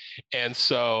 Connor. And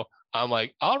so I'm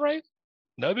like, all right,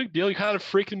 no big deal. You're kind of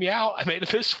freaking me out. I made it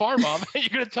this far, Mom. You're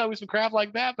going to tell me some crap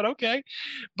like that, but okay.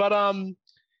 But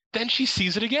then she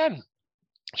sees it again.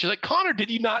 She's like, Connor,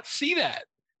 did you not see that?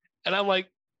 And I'm like,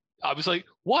 I was like,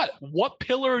 what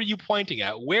pillar are you pointing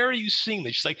at? Where are you seeing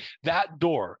this? She's like, that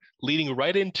door leading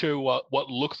right into what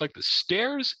looks like the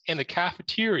stairs and the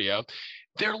cafeteria.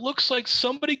 There looks like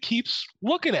somebody keeps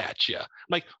looking at you. I'm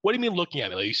like, what do you mean looking at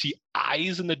me? Like, you see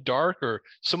eyes in the dark or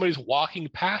somebody's walking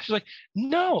past? She's like,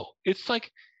 no, it's like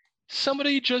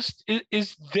somebody just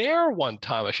is there one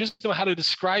time. I just don't know how to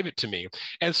describe it to me.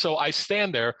 And so I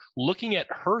stand there looking at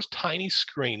her tiny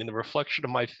screen in the reflection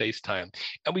of my FaceTime.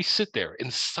 And we sit there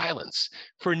in silence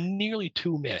for nearly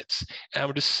 2 minutes. And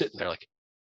I'm just sitting there like,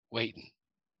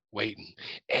 waiting.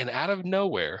 And out of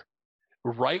nowhere,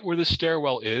 right where the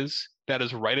stairwell is, that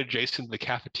is right adjacent to the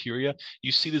cafeteria,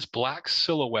 you see this black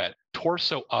silhouette,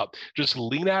 torso up, just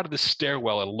lean out of the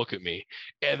stairwell and look at me,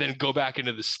 and then go back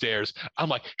into the stairs. I'm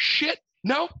like, shit,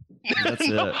 no. That's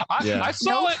no, it. I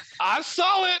saw it.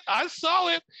 I saw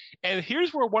it. And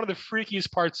here's where one of the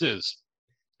freakiest parts is.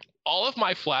 All of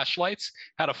my flashlights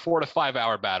had a 4 to 5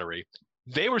 hour battery.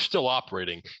 They were still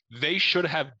operating. They should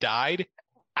have died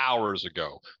hours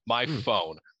ago. My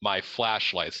phone, my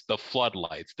flashlights, the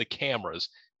floodlights, the cameras,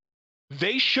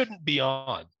 they shouldn't be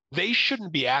on. They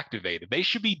shouldn't be activated. They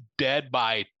should be dead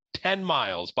by 10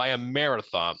 miles, by a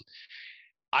marathon.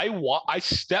 I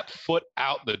stepped foot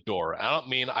out the door. I don't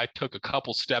mean I took a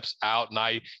couple steps out and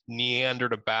I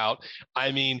meandered about.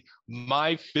 I mean,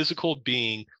 my physical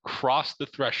being crossed the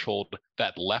threshold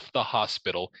that left the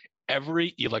hospital.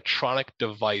 Every electronic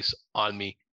device on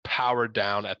me powered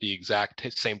down at the exact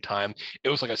same time. It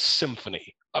was like a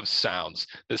symphony of sounds.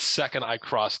 The second I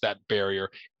crossed that barrier,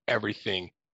 everything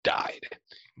died.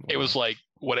 It was like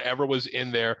whatever was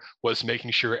in there was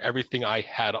making sure everything I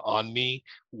had on me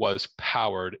was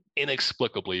powered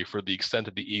inexplicably for the extent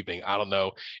of the evening. I don't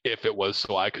know if it was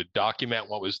so I could document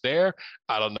what was there.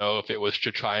 I don't know if it was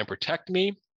to try and protect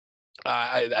me.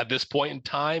 At this point in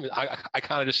time, I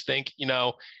kind of just think,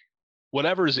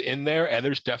 whatever's in there, and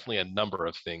there's definitely a number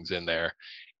of things in there,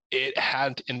 it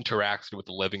hadn't interacted with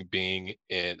the living being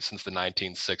since the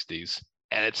 1960s,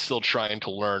 and it's still trying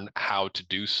to learn how to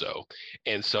do so.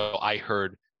 And so I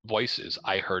heard voices,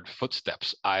 I heard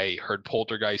footsteps, I heard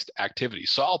poltergeist activity,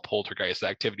 saw poltergeist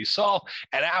activity, saw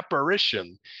an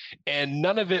apparition, and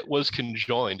none of it was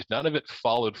conjoined, none of it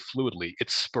followed fluidly. It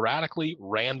sporadically,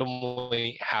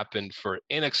 randomly happened for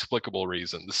inexplicable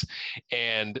reasons,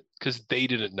 and because they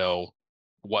didn't know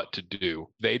what to do.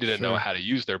 They didn't know how to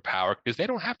use their power, because they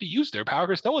don't have to use their power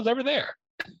because no one's ever there.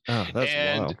 Oh, that's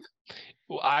wild.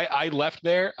 I left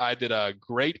there. I did a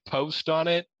great post on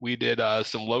it. We did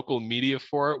some local media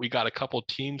for it. We got a couple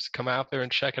teams to come out there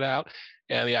and check it out.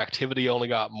 And the activity only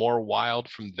got more wild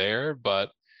from there.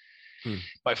 But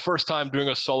my first time doing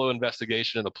a solo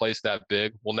investigation in a place that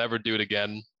big, we'll never do it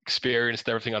again. Experienced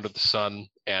everything under the sun.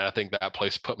 And I think that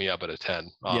place put me up at a 10,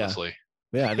 honestly.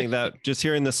 Yeah, I think that just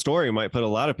hearing the story might put a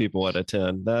lot of people at a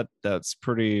 10. That's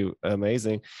pretty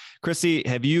amazing. Christy,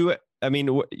 have you,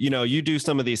 you do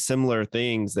some of these similar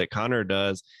things that Connor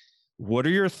does. What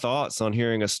are your thoughts on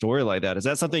hearing a story like that? Is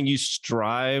that something you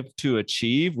strive to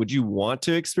achieve? Would you want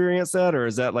to experience that? Or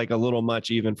is that like a little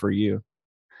much even for you?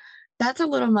 That's a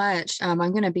little much. I'm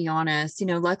going to be honest.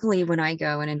 Luckily, when I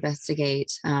go and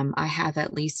investigate, I have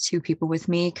at least 2 people with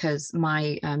me, because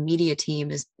my media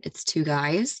team it's 2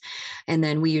 guys. And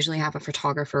then we usually have a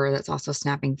photographer that's also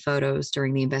snapping photos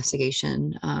during the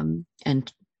investigation,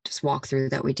 and just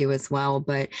walkthrough that we do as well.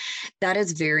 But that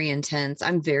is very intense.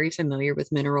 I'm very familiar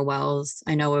with mineral wells.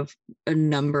 I know of a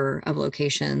number of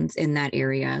locations in that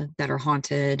area that are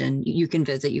haunted, and you can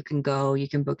visit, you can go, you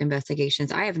can book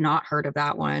investigations. I have not heard of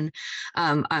that one.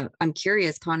 I'm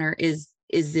curious, Connor, is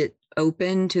it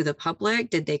open to the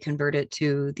public? Did they convert it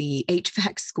to the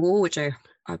HVAC school, which I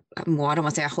don't want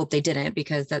to say I hope they didn't,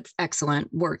 because that's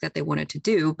excellent work that they wanted to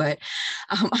do. But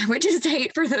I would just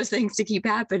hate for those things to keep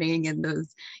happening, and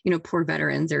those, poor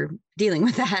veterans are dealing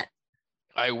with that.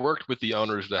 I worked with the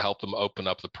owners to help them open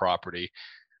up the property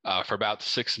for about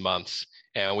 6 months.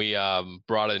 And we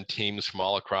brought in teams from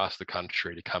all across the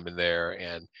country to come in there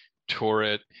and tour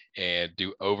it and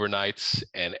do overnights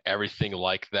and everything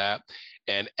like that.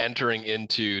 And entering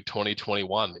into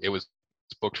 2021, it was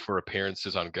booked for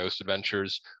appearances on Ghost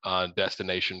Adventures, on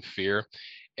Destination Fear.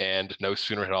 And no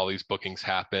sooner had all these bookings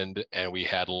happened, and we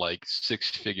had like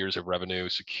 6 figures of revenue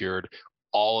secured,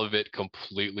 all of it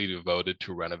completely devoted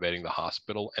to renovating the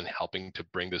hospital and helping to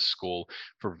bring this school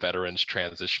for veterans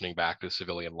transitioning back to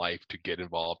civilian life to get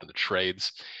involved in the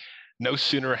trades. No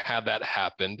sooner had that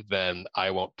happened than,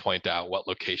 I won't point out what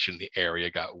location in the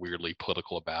area got weirdly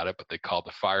political about it, but they called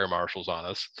the fire marshals on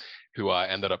us, who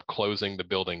ended up closing the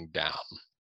building down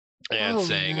and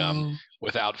saying,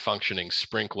 without functioning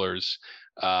sprinklers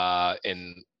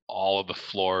in all of the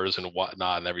floors and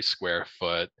whatnot, and every square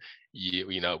foot,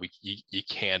 you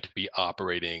can't be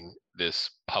operating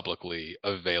this publicly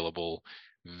available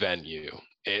venue.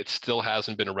 It still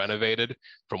hasn't been renovated.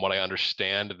 From what I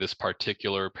understand, this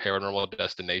particular paranormal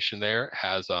destination there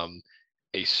has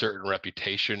a certain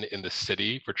reputation in the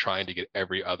city for trying to get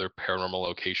every other paranormal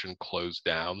location closed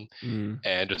down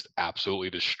and just absolutely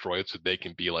destroyed so they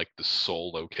can be like the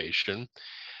sole location.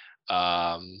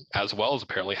 As well as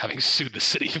apparently having sued the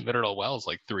city of Mineral Wells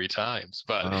like 3 times.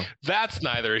 But that's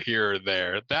neither here or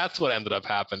there. That's what ended up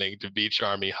happening to Beach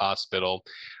Army Hospital.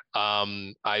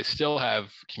 I still have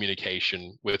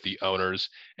communication with the owners,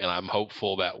 and I'm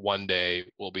hopeful that one day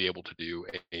we'll be able to do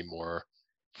a more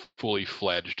fully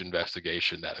fledged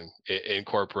investigation that it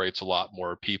incorporates a lot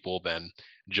more people than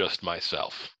just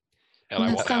myself.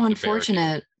 And that's so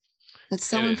unfortunate. It's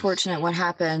so unfortunate what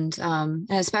happened, and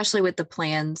especially with the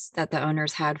plans that the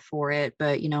owners had for it,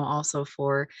 but also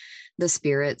for the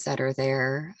spirits that are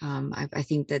there. I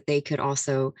think that they could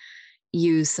also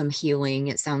use some healing.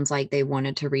 It sounds like they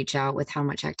wanted to reach out with how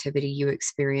much activity you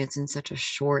experience in such a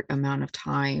short amount of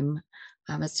time.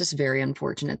 It's just very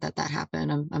unfortunate that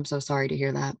happened. I'm so sorry to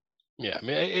hear that. Yeah, I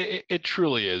mean, it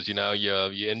truly is.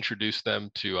 You introduce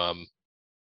them to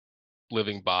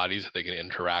living bodies that they can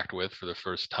interact with for the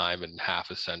first time in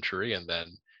half a century, and then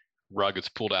rug is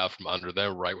pulled out from under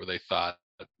them right where they thought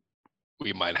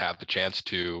we might have the chance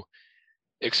to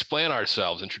explain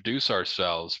ourselves, introduce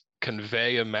ourselves,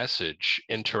 convey a message,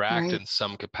 interact in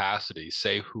some capacity,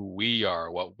 say who we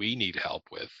are, what we need help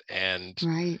with. And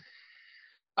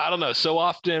I don't know. So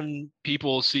often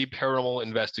people see paranormal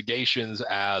investigations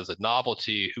as a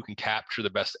novelty, who can capture the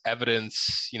best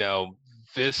evidence,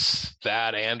 this,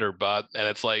 that, and or but. And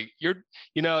it's like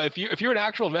if you're an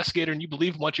actual investigator and you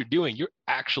believe in what you're doing, you're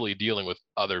actually dealing with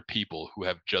other people who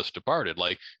have just departed,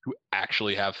 like who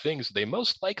actually have things they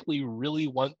most likely really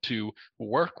want to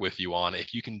work with you on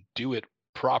if you can do it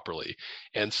properly.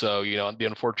 And so, the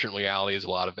unfortunate reality is a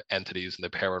lot of entities in the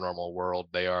paranormal world,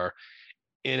 they are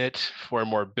in it for a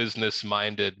more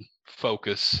business-minded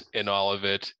focus in all of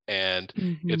it, and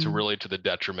it's really to the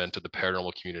detriment of the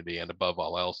paranormal community, and above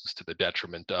all else is to the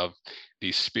detriment of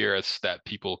these spirits that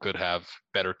people could have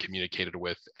better communicated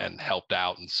with and helped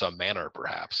out in some manner,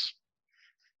 perhaps.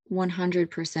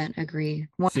 100% agree.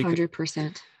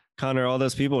 100%. Connor, all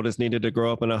those people just needed to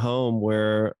grow up in a home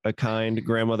where a kind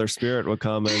grandmother spirit would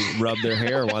come and rub their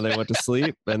hair while they went to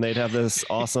sleep, and they'd have this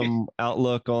awesome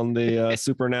outlook on the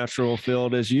supernatural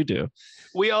field as you do.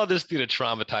 We all just need a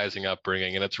traumatizing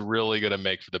upbringing, and it's really going to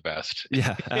make for the best.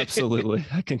 Yeah, absolutely.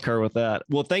 I concur with that.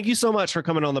 Well, thank you so much for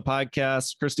coming on the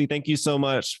podcast. Christy, thank you so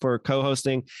much for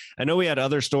co-hosting. I know we had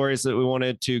other stories that we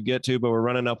wanted to get to, but we're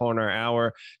running up on our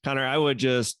hour. Connor, I would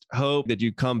just hope that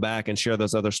you come back and share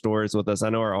those other stories with us. I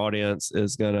know our audience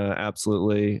is going to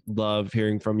absolutely love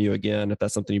hearing from you again, if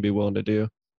that's something you'd be willing to do.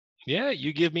 Yeah,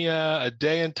 you give me a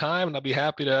day and time, and I'll be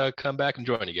happy to come back and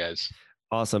join you guys.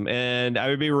 Awesome. And I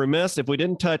would be remiss if we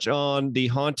didn't touch on the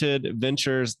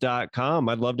hauntedventures.com.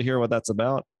 I'd love to hear what that's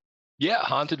about. Yeah,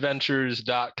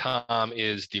 hauntedventures.com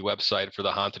is the website for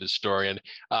the Haunted Historian.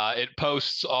 It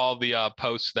posts all the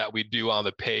posts that we do on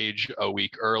the page a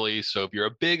week early. So if you're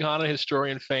a big Haunted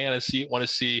Historian fan and want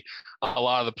to see a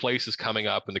lot of the places coming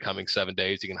up in the coming 7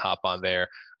 days, you can hop on there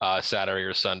Saturday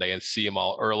or Sunday and see them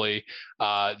all early.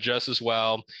 Just as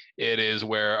well, it is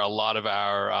where a lot of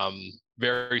our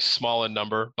very small in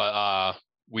number, but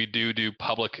we do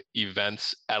public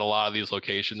events at a lot of these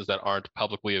locations that aren't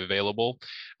publicly available.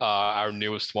 Our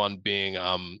newest one being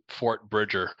Fort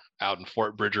Bridger out in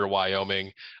Fort Bridger, Wyoming.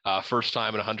 First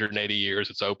time in 180 years,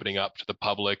 it's opening up to the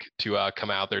public to come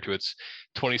out there to its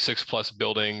 26 plus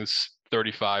buildings,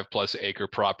 35 plus acre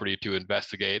property to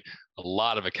investigate. A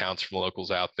lot of accounts from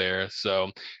locals out there. So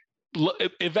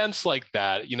events like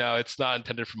that, it's not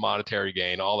intended for monetary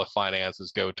gain. All the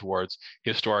finances go towards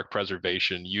historic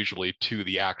preservation, usually to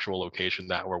the actual location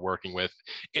that we're working with.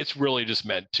 It's really just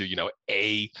meant to,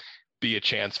 be a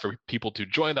chance for people to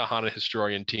join the Haunted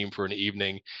Historian team for an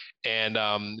evening, and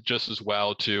just as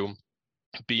well to,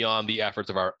 beyond the efforts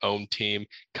of our own team,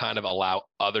 kind of allow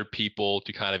other people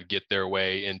to kind of get their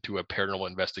way into a paranormal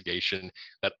investigation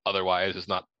that otherwise is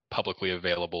not publicly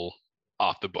available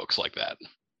off the books like that.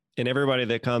 And everybody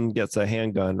that comes gets a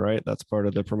handgun, right? That's part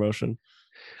of the promotion.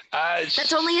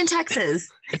 That's only in Texas.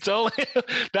 That's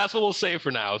what we'll say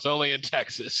for now. It's only in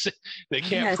Texas. They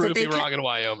can't prove me wrong in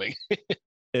Wyoming.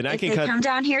 And if they come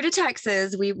down here to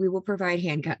Texas, we will provide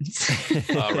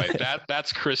handguns. All right.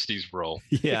 That's Christy's role.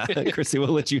 Yeah, Christy, we'll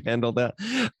let you handle that.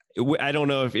 I don't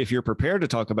know if you're prepared to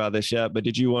talk about this yet, but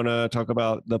did you want to talk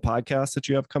about the podcast that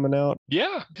you have coming out?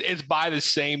 Yeah, it's by the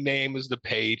same name as the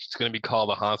page. It's going to be called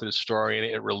The Haunted Historian.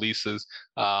 It releases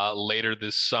later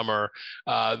this summer.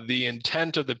 The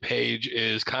intent of the page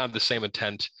is kind of the same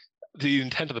intent. The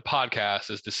intent of the podcast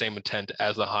is the same intent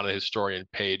as the Haunted Historian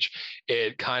page.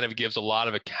 It kind of gives a lot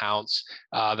of accounts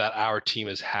that our team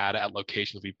has had at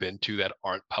locations we've been to that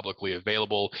aren't publicly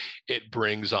available. It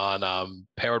brings on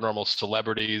paranormal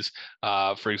celebrities.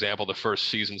 For example, the first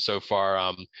season so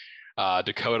far,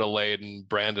 Dakota Layden,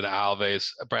 Brandon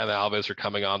Alves are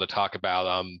coming on to talk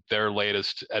about their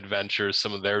latest adventures,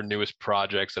 some of their newest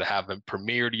projects that haven't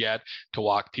premiered yet, to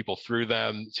walk people through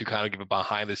them, to kind of give a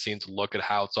behind the scenes look at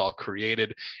how it's all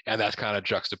created. And that's kind of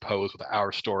juxtaposed with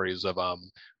our stories of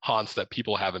haunts that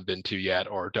people haven't been to yet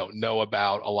or don't know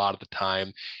about a lot of the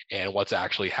time, and what's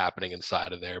actually happening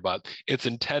inside of there. But it's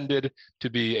intended to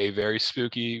be a very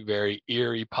spooky, very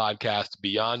eerie podcast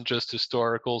beyond just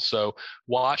historical. So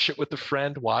watch it with a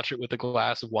friend, watch it with a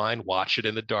glass of wine, watch it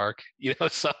in the dark,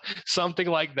 something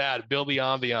like that. Build the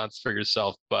ambiance for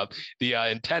yourself. But the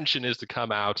intention is to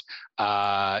come out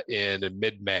in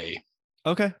mid-May.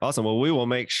 Okay, awesome. Well, we will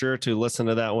make sure to listen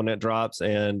to that when it drops,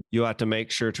 and you have to make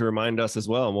sure to remind us as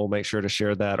well, and we'll make sure to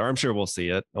share that, or I'm sure we'll see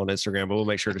it on Instagram, but we'll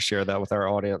make sure to share that with our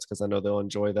audience because I know they'll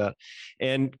enjoy that.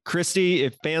 And Christy,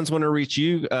 if fans want to reach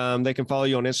you, they can follow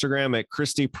you on Instagram at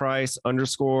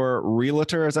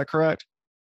ChristyPrice_realtor. Is that correct?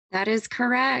 That is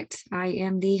correct. I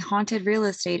am the haunted real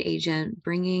estate agent,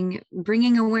 bringing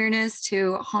awareness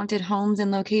to haunted homes and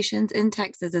locations in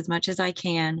Texas as much as I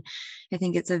can. I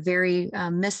think it's a very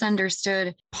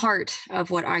misunderstood part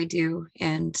of what I do,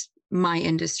 and my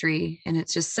industry. And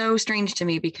it's just so strange to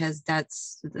me because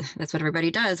that's what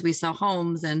everybody does. We sell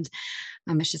homes, and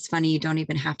it's just funny. You don't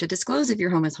even have to disclose if your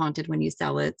home is haunted when you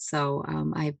sell it. So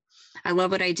I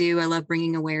love what I do. I love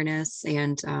bringing awareness,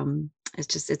 and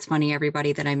it's funny.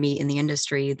 Everybody that I meet in the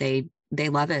industry, they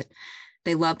love it.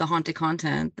 They love the haunted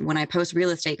content. When I post real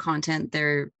estate content,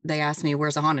 they ask me,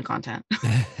 where's the haunted content?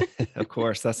 Of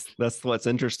course, that's what's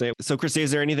interesting. So Christy, is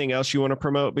there anything else you want to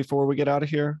promote before we get out of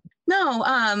here? No,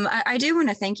 I do want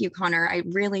to thank you, Connor. I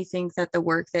really think that the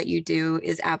work that you do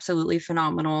is absolutely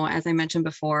phenomenal. As I mentioned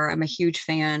before, I'm a huge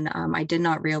fan. I did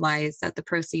not realize that the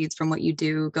proceeds from what you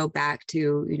do go back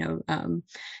to,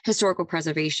 historical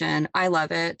preservation. I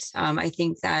love it. I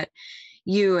think that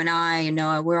you and I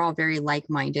know we're all very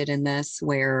like-minded in this,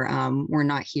 where we're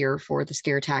not here for the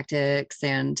scare tactics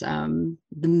and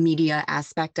the media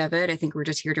aspect of it. I think we're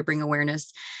just here to bring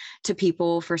awareness to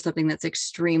people for something that's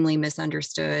extremely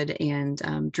misunderstood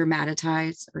and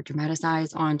dramatized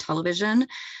on television.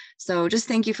 So just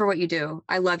thank you for what you do.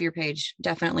 I love your page.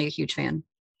 Definitely a huge fan.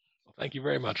 Well, thank you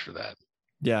very much for that.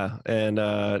 Yeah. And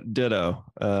ditto.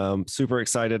 Super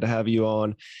excited to have you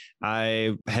on.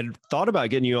 I had thought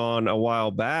about getting you on a while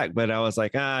back, but I was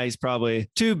like, he's probably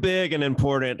too big and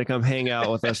important to come hang out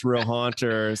with us real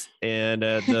haunters. And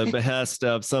at the behest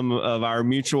of some of our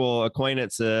mutual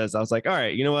acquaintances, I was like, all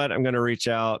right, you know what? I'm going to reach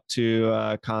out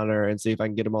to Connor and see if I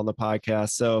can get him on the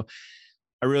podcast. So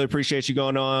I really appreciate you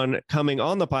coming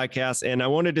on the podcast. And I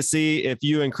wanted to see if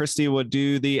you and Christy would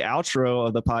do the outro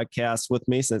of the podcast with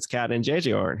me, since Kat and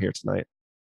JJ aren't here tonight.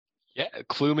 Yeah,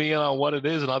 clue me in on what it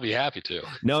is and I'll be happy to.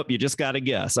 Nope, you just got to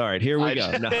guess. All right, here we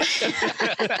go. No.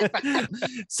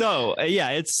 So,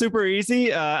 it's super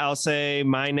easy. I'll say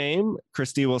my name.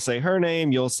 Christy will say her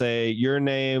name. You'll say your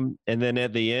name. And then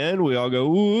at the end, we all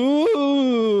go,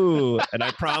 ooh. And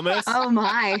I promise. Oh,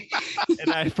 my.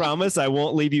 And I promise I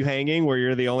won't leave you hanging where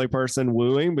you're the only person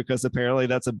wooing, because apparently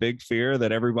that's a big fear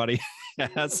that everybody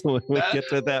has when we get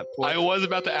to that point. I was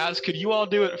about to ask, could you all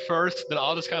do it first? Then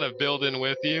I'll just kind of build in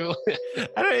with you.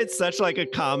 I know, it's such like a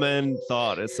common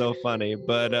thought. It's so funny,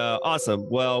 but awesome.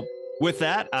 Well, with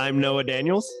that, I'm Noah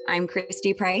Daniels. I'm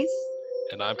Christy Price.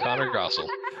 And I'm Connor Grossel.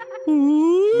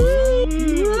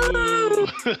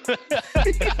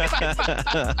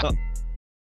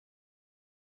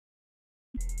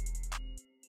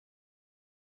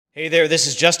 Hey there, this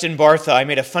is Justin Bartha. I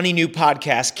made a funny new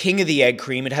podcast, King of the Egg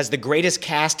Cream. It has the greatest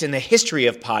cast in the history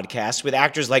of podcasts, with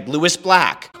actors like Louis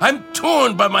Black. I'm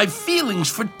torn by my feelings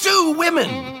for two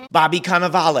women. Bobby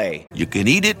Cannavale. You can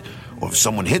eat it, or if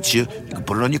someone hits you, you can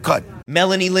put it on your cut.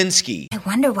 Melanie Linsky. I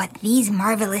wonder what these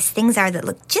marvelous things are that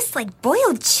look just like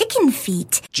boiled chicken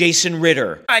feet. Jason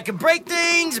Ritter. I can break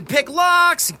things and pick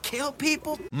locks and kill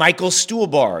people. Michael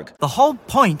Stuhlbarg. The whole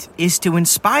point is to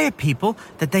inspire people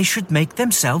that they should make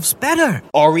themselves better.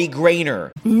 Ari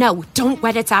Grainer. No, don't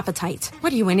whet its appetite.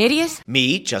 What are you, an idiot?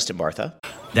 Me, Justin Bartha.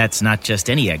 That's not just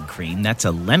any egg cream, that's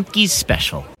a Lemke's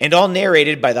special. And all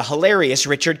narrated by the hilarious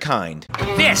Richard Kind.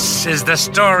 This is the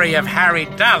story of Harry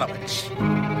Dalowitz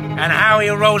and how he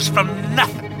rose from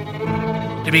nothing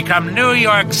to become New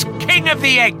York's King of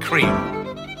the Egg Cream.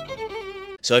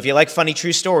 So if you like funny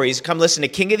true stories, come listen to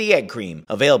King of the Egg Cream,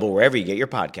 available wherever you get your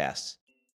podcasts.